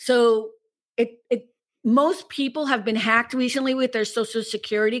 So most people have been hacked recently with their Social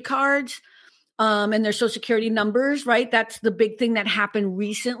Security cards. And their Social Security numbers, right? That's the big thing that happened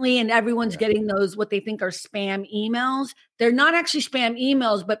recently. And everyone's getting those, what they think are spam emails. They're not actually spam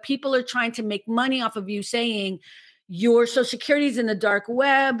emails, but people are trying to make money off of you saying, your Social Security is in the dark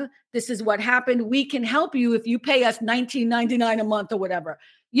web. This is what happened. We can help you if you pay us $19.99 a month or whatever.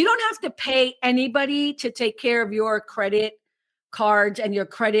 You don't have to pay anybody to take care of your credit cards and your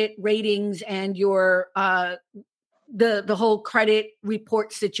credit ratings and your the whole credit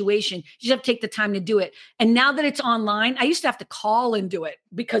report situation. You just have to take the time to do it. And now that it's online, I used to have to call and do it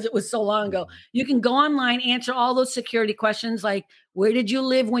because it was so long ago. You can go online, answer all those security questions like, where did you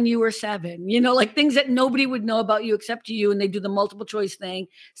live when you were 7? Like things that nobody would know about you except you. And they do the multiple choice thing,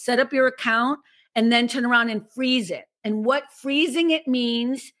 set up your account, and then turn around and freeze it. And what freezing it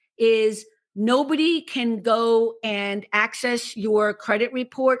means is nobody can go and access your credit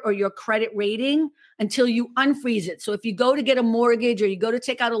report or your credit rating until you unfreeze it. So if you go to get a mortgage or you go to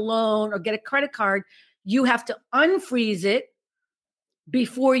take out a loan or get a credit card, you have to unfreeze it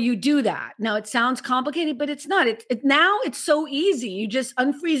before you do that. Now it sounds complicated, but it's not. Now it's so easy. You just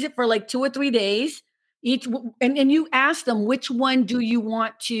unfreeze it for 2 or 3 days each, and you ask them, which one do you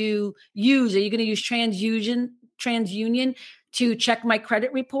want to use? Are you going to use TransUnion to check my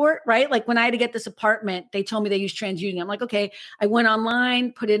credit report, right? Like when I had to get this apartment, they told me they use TransUnion. I'm like, okay. I went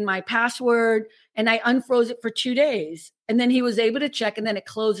online, put in my password, and I unfroze it for 2 days. And then he was able to check, and then it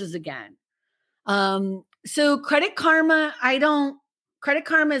closes again. So Credit Karma, I don't Credit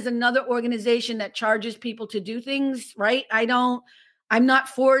Karma is another organization that charges people to do things, right? I'm not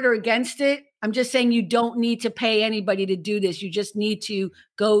for it or against it. I'm just saying you don't need to pay anybody to do this. You just need to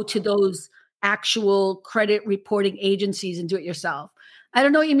go to those actual credit reporting agencies and do it yourself. I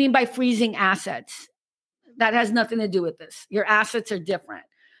don't know what you mean by freezing assets. That has nothing to do with this. Your assets are different.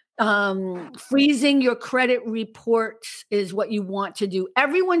 Freezing your credit reports is what you want to do.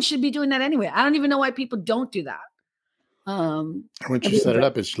 Everyone should be doing that anyway. I don't even know why people don't do that. Once you set it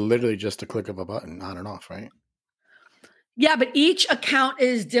up, it's literally just a click of a button, on and off, right? Yeah, but each account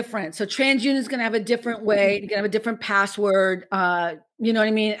is different. So TransUnion is going to have a different way. You're going to have a different password. You know what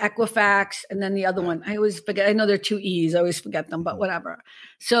I mean? Equifax, and then the other one. I always forget. I know there are 2 E's. I always forget them, but whatever.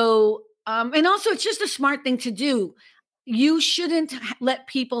 So, and also it's just a smart thing to do. You shouldn't let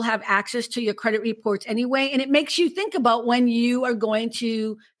people have access to your credit reports anyway. And it makes you think about when you are going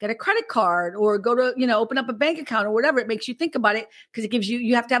to get a credit card or go to, open up a bank account or whatever. It makes you think about it because it gives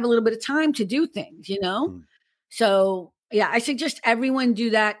you have to have a little bit of time to do things, So yeah, I suggest everyone do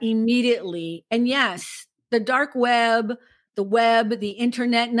that immediately. And yes, the dark web, the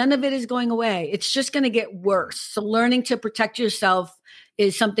internet, none of it is going away. It's just going to get worse. So learning to protect yourself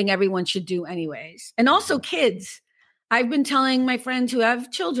is something everyone should do anyways. And also kids. I've been telling my friends who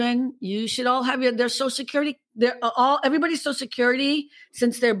have children, you should all have their Social Security. Everybody's Social Security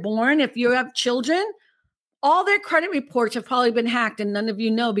since they're born. If you have children, all their credit reports have probably been hacked, and none of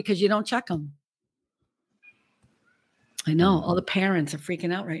you know because you don't check them. I know all the parents are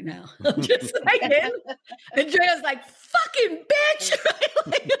freaking out right now. I'm just saying. Andrea's like, "Fucking bitch!"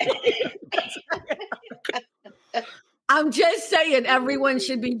 I'm just saying, everyone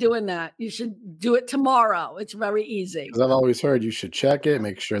should be doing that. You should do it tomorrow. It's very easy. Because I've always heard you should check it,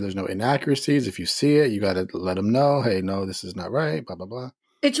 make sure there's no inaccuracies. If you see it, you got to let them know, hey, no, this is not right, blah, blah, blah.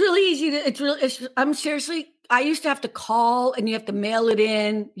 It's really easy I'm seriously, I used to have to call and you have to mail it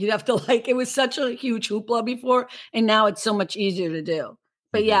in. You'd have to it was such a huge hoopla before. And now it's so much easier to do.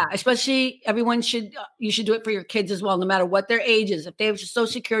 But yeah, especially you should do it for your kids as well, no matter what their age is. If they have a Social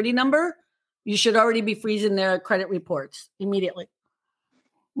Security number, you should already be freezing their credit reports immediately.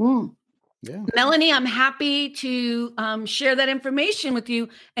 Yeah. Melanie, I'm happy to share that information with you,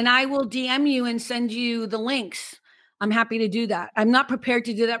 and I will DM you and send you the links. I'm happy to do that. I'm not prepared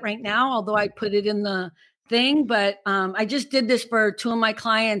to do that right now, although I put it in the thing, but I just did this for 2 of my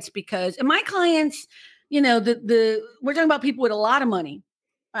clients and my clients, we're talking about people with a lot of money.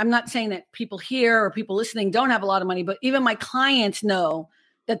 I'm not saying that people here or people listening don't have a lot of money, but even my clients know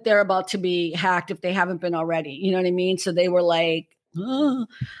that they're about to be hacked if they haven't been already. You know what I mean? So they were like, oh.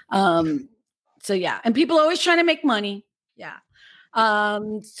 So yeah. And people are always trying to make money. Yeah.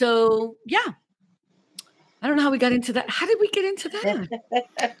 So yeah. I don't know how we got into that. How did we get into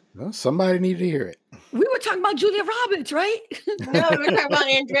that? Well, somebody needed to hear it. We were talking about Julia Roberts, right? No, we were talking about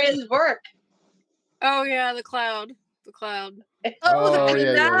Andrea's work. Oh yeah, the cloud. The cloud. The cloud.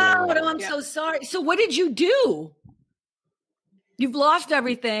 Yeah. Oh, I'm so sorry. So what did you do? You've lost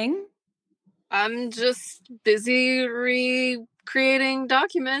everything. I'm just busy recreating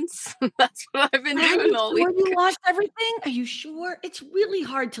documents. That's what I've been doing all week. You lost everything? Are you sure? It's really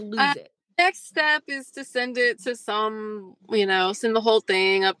hard to lose it. Next step is to send it to send the whole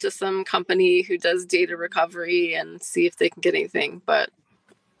thing up to some company who does data recovery and see if they can get anything. But,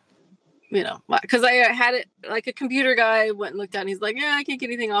 because I had it, like a computer guy went and looked at it and he's like, yeah, I can't get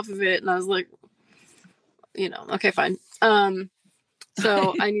anything off of it. And I was like, okay, fine.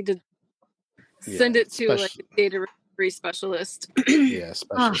 So I need to send it to a data recovery specialist. Yeah,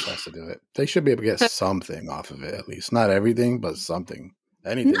 specialist has to do it. They should be able to get something off of it, at least. Not everything, but something.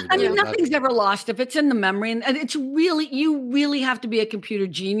 Anything. Nothing's ever lost if it's in the memory. And it's you really have to be a computer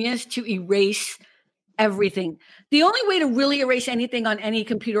genius to erase everything. The only way to really erase anything on any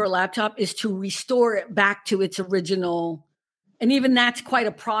computer or laptop is to restore it back to its original. And even that's quite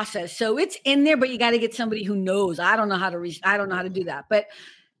a process. So it's in there, but you got to get somebody who knows. I don't know how to do that. But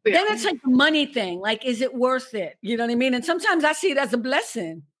then it's like the money thing. Like, is it worth it? You know what I mean? And sometimes I see it as a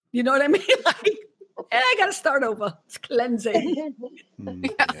blessing. You know what I mean? And I got to start over. It's cleansing.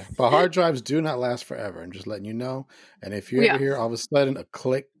 Yeah. But hard drives do not last forever. I'm just letting you know. And if you ever hear all of a sudden a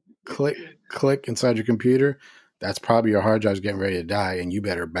click, click, click inside your computer, that's probably your hard drive's getting ready to die, and you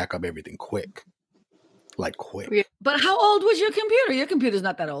better back up everything quick. Like quick. Yeah. But how old was your computer? Your computer's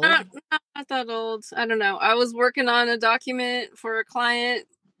not that old. Not that old. I don't know. I was working on a document for a client.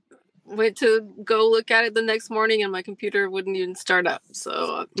 Went to go look at it the next morning, and my computer wouldn't even start up.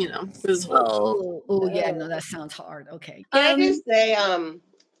 So, it was yeah, no, that sounds hard. Okay. Can I just say,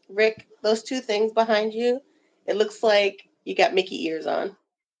 Rick, those 2 things behind you, it looks like you got Mickey ears on.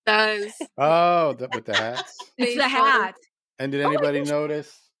 Does. Oh, with the hats? It's the hat. And did anybody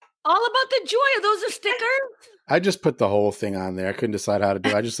notice? All about the joy. Are those the stickers? I just put the whole thing on there. I couldn't decide how to do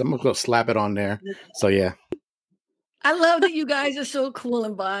it. I'm gonna go slap it on there. So yeah. I love that you guys are so cool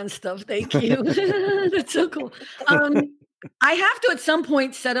and buying stuff. Thank you. That's so cool. I have to at some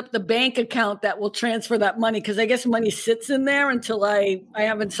point set up the bank account that will transfer that money because I guess money sits in there until I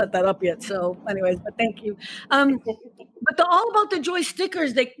haven't set that up yet. So, anyways, but thank you. But the all about the joy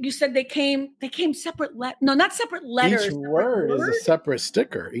stickers, you said they came separate. No, not separate letters. Each word is a separate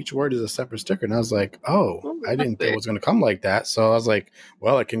sticker. Each word is a separate sticker, and I was like, oh, I didn't think it was going to come like that. So I was like,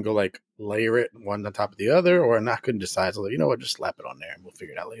 well, I can go like layer it one on top of the other, or I couldn't decide. So like, you know what, just slap it on there, and we'll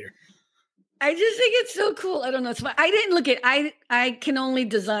figure it out later. I just think it's so cool. I don't know. It's fun. I didn't look at. I can only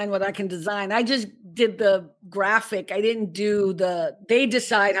design what I can design. I just did the graphic. I didn't do the. They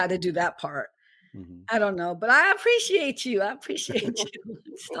decide how to do that part. Mm-hmm. I don't know, but I appreciate you. I appreciate you.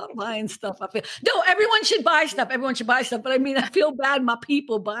 Stop buying stuff. No, everyone should buy stuff. Everyone should buy stuff. But I mean, I feel bad my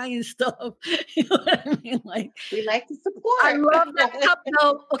people buying stuff. You know what I mean? Like we like to support. I love that cup.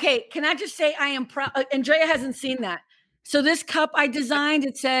 No, okay. Can I just say I am proud? Andrea hasn't seen that. So this cup I designed,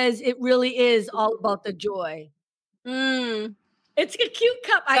 it says it really is all about the joy. It's a cute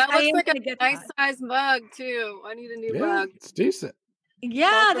cup. That looks like a nice size mug too. I need a new mug. It's decent.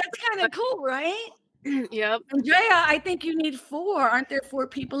 Yeah, that's kind of cool, right? Yep. Andrea, I think you need 4. Aren't there 4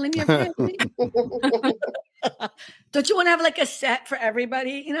 people in your family? Don't you want to have like a set for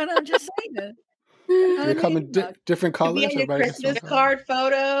everybody? You know what I'm just saying? They come in different colors. Be on your Christmas card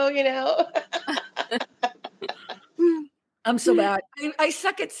photo, you know. I'm so bad. I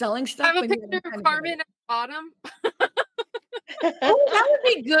suck at selling stuff. I have a picture of Carmen at the bottom. Oh, that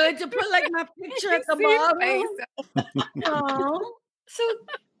would be good to put like my picture at the bottom. Oh, so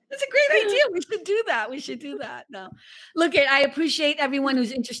that's a great idea. We should do that. No, look, I appreciate everyone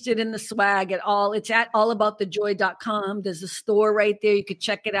who's interested in the swag at all. It's at allaboutthejoy.com. There's a store right there. You could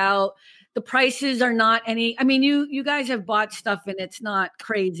check it out. The prices are not any. I mean, you guys have bought stuff and it's not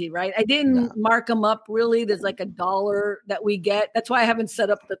crazy, right? I didn't mark them up really. There's like $1 that we get. That's why I haven't set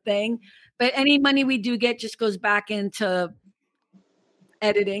up the thing. But any money we do get just goes back into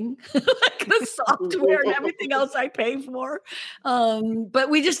editing, like the software and everything else I pay for. But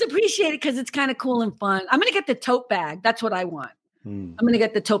we just appreciate it because it's kind of cool and fun. I'm going to get the tote bag. That's what I want. I'm going to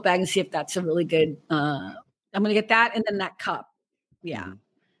get the tote bag and see if that's a really good. I'm going to get that and then that cup. Yeah.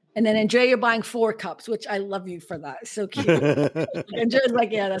 And then Andrea, you're buying 4 cups, which I love you for that. So cute. Andrea's like,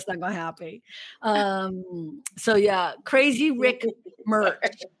 yeah, that's not going to happen. So yeah, Crazy Rick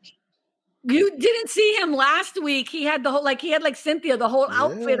merch. You didn't see him last week. He had he had like Cynthia, the whole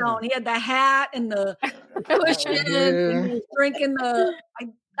outfit on. He had the hat and the cushion and he was drinking I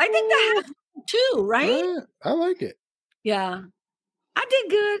think the hat too, right? I like it. Yeah. I did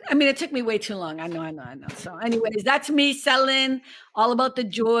good. I mean, it took me way too long. I know. So anyways, that's me selling all about the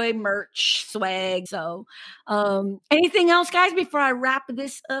joy merch swag. So anything else, guys, before I wrap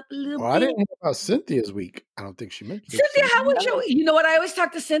this up a little bit? I didn't hear about Cynthia's week. I don't think she mentioned Cynthia, how was your week? You know what? I always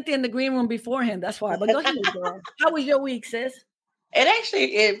talk to Cynthia in the green room beforehand. That's why. But go ahead, girl. How was your week, sis?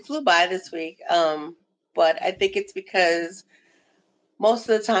 It flew by this week. But I think it's because most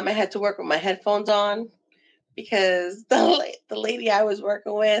of the time I had to work with my headphones on. Because the lady I was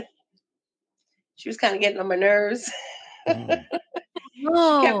working with, she was kind of getting on my nerves. She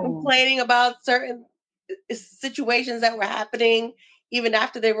kept complaining about certain situations that were happening, even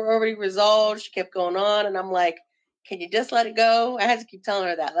after they were already resolved. She kept going on, and I'm like, "Can you just let it go?" I had to keep telling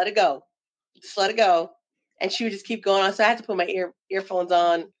her that, "Let it go, just let it go," and she would just keep going on. So I had to put my earphones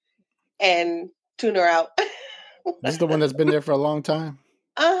on and tune her out. This is the one that's been there for a long time.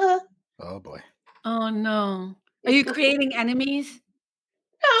 Oh boy. Oh no! Are you creating enemies?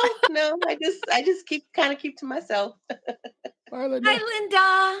 No. I just keep to myself. Hi,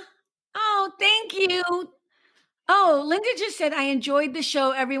 Linda. Oh, thank you. Oh, Linda just said, I enjoyed the show.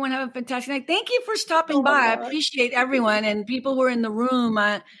 Everyone have a fantastic night. Thank you for stopping by. I appreciate everyone and people who are in the room.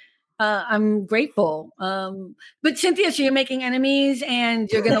 I'm grateful. But Cynthia, so you're making enemies and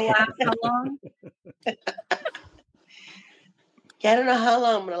you're going to last how long? Yeah, I don't know how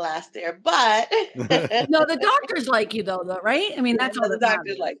long I'm going to last there, but no, the doctors like you though, right? I mean, that's all the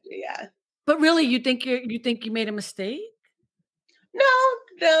doctors like me. Yeah. But really, you think you made a mistake?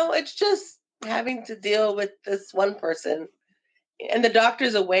 No, it's just having to deal with this one person, and the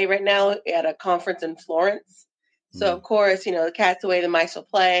doctor's away right now at a conference in Florence. So of course, the cat's away, the mice will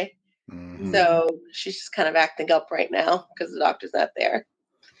play. So she's just kind of acting up right now because the doctor's not there.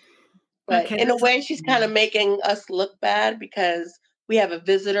 But in a way, she's kind of making us look bad because we have a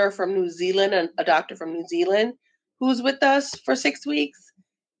visitor from New Zealand, a doctor from New Zealand, who's with us for 6 weeks.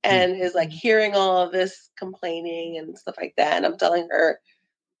 and is like hearing all of this complaining and stuff like that. And I'm telling her,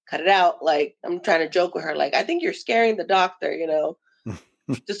 cut it out. Like, I'm trying to joke with her, like, I think you're scaring the doctor, you know,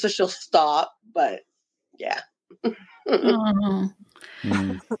 just so she'll stop. But yeah.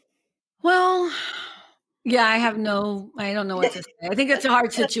 Well, yeah, I don't know what to say. I think it's a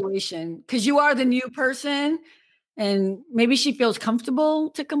hard situation because you are the new person and maybe she feels comfortable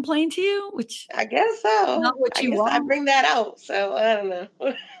to complain to you, which I guess so. not what I you guess want. I bring that out. So I don't know.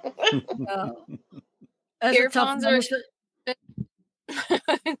 That's a tough Earphones one. are.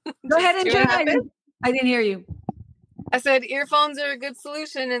 Go ahead, Andrea. happened? I didn't hear you. I said earphones are a good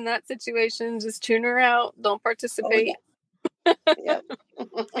solution in that situation. Just tune her out. Don't participate. Oh, yeah.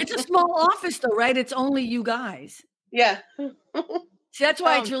 It's a small office though, right? It's only you guys. Yeah. See, that's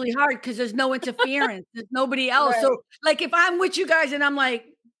why it's really hard because there's no interference. There's nobody else. Right. So like if I'm with you guys and I'm like,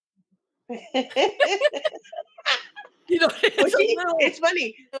 you know, it's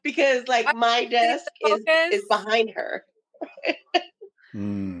funny because like my desk is behind her.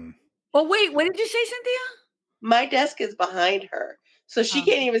 Oh, wait, what did you say, Cynthia? My desk is behind her. So she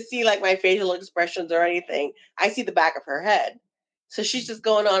can't even see like my facial expressions or anything. I see the back of her head. So she's just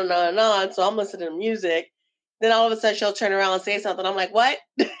going on and on and on. So I'm listening to music. Then all of a sudden she'll turn around and say something. I'm like, what?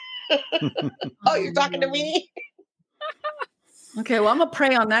 Oh, you're talking to me? Okay, well, I'm going to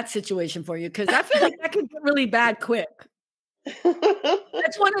pray on that situation for you because I feel like that could get really bad quick.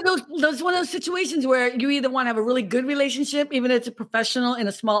 That's one of those situations where you either want to have a really good relationship, even if it's a professional in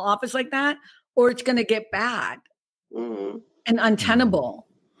a small office like that, or it's going to get bad and untenable.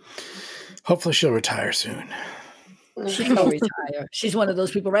 Hopefully she'll retire soon. She's going to retire. She's one of those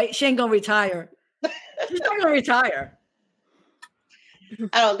people, right? She ain't going to retire. She's not going to retire.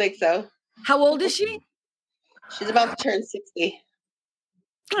 I don't think so. How old is she? She's about to turn 60.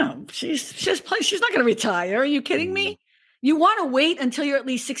 Oh, she's not going to retire. Are you kidding me? You want to wait until you're at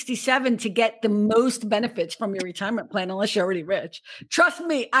least 67 to get the most benefits from your retirement plan, unless you're already rich. Trust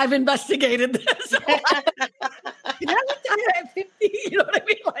me, I've investigated this. Can I retire at 50? You know what I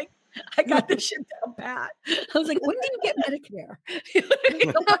mean? Like, I got this shit down pat. I was like, when do you get Medicare? You know what I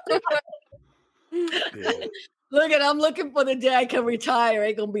mean? I'm looking for the day I can retire.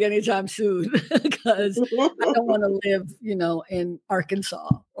 Ain't gonna be anytime soon because I don't want to live, you know, in Arkansas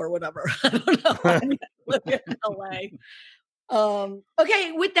or whatever. I don't know. I need to live in LA.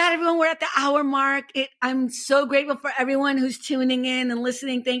 Okay, with that, everyone, we're at the hour mark. I'm so grateful for everyone who's tuning in and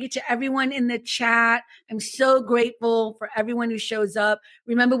listening. Thank you to everyone in the chat. I'm so grateful for everyone who shows up.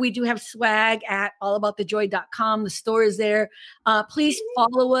 Remember, we do have swag at allaboutthejoy.com. The store is there. Please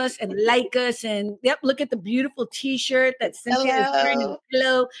follow us and like us. And look at the beautiful t-shirt that Cynthia is wearing, and the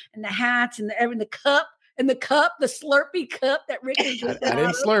pillow and the hats and the cup. And the cup, the Slurpee cup that Rick is drinking. I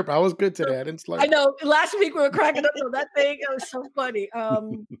didn't slurp. I was good today. I didn't slurp. I know. Last week we were cracking up on that thing. It was so funny.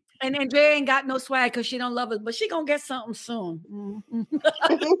 And Andrea ain't got no swag because she don't love us, but she gonna get something soon.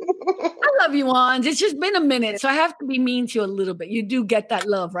 I love you, Wands. It's just been a minute, so I have to be mean to you a little bit. You do get that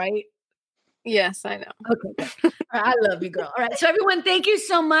love, right? Yes, I know. Okay. I love you, girl. All right. So everyone, thank you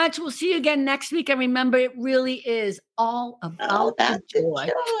so much. We'll see you again next week. And remember, it really is all about the joy.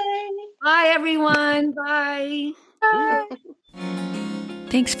 Bye, everyone. Bye. Bye.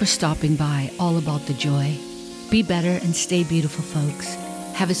 Thanks for stopping by All About the Joy. Be better and stay beautiful, folks.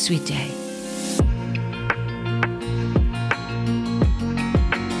 Have a sweet day.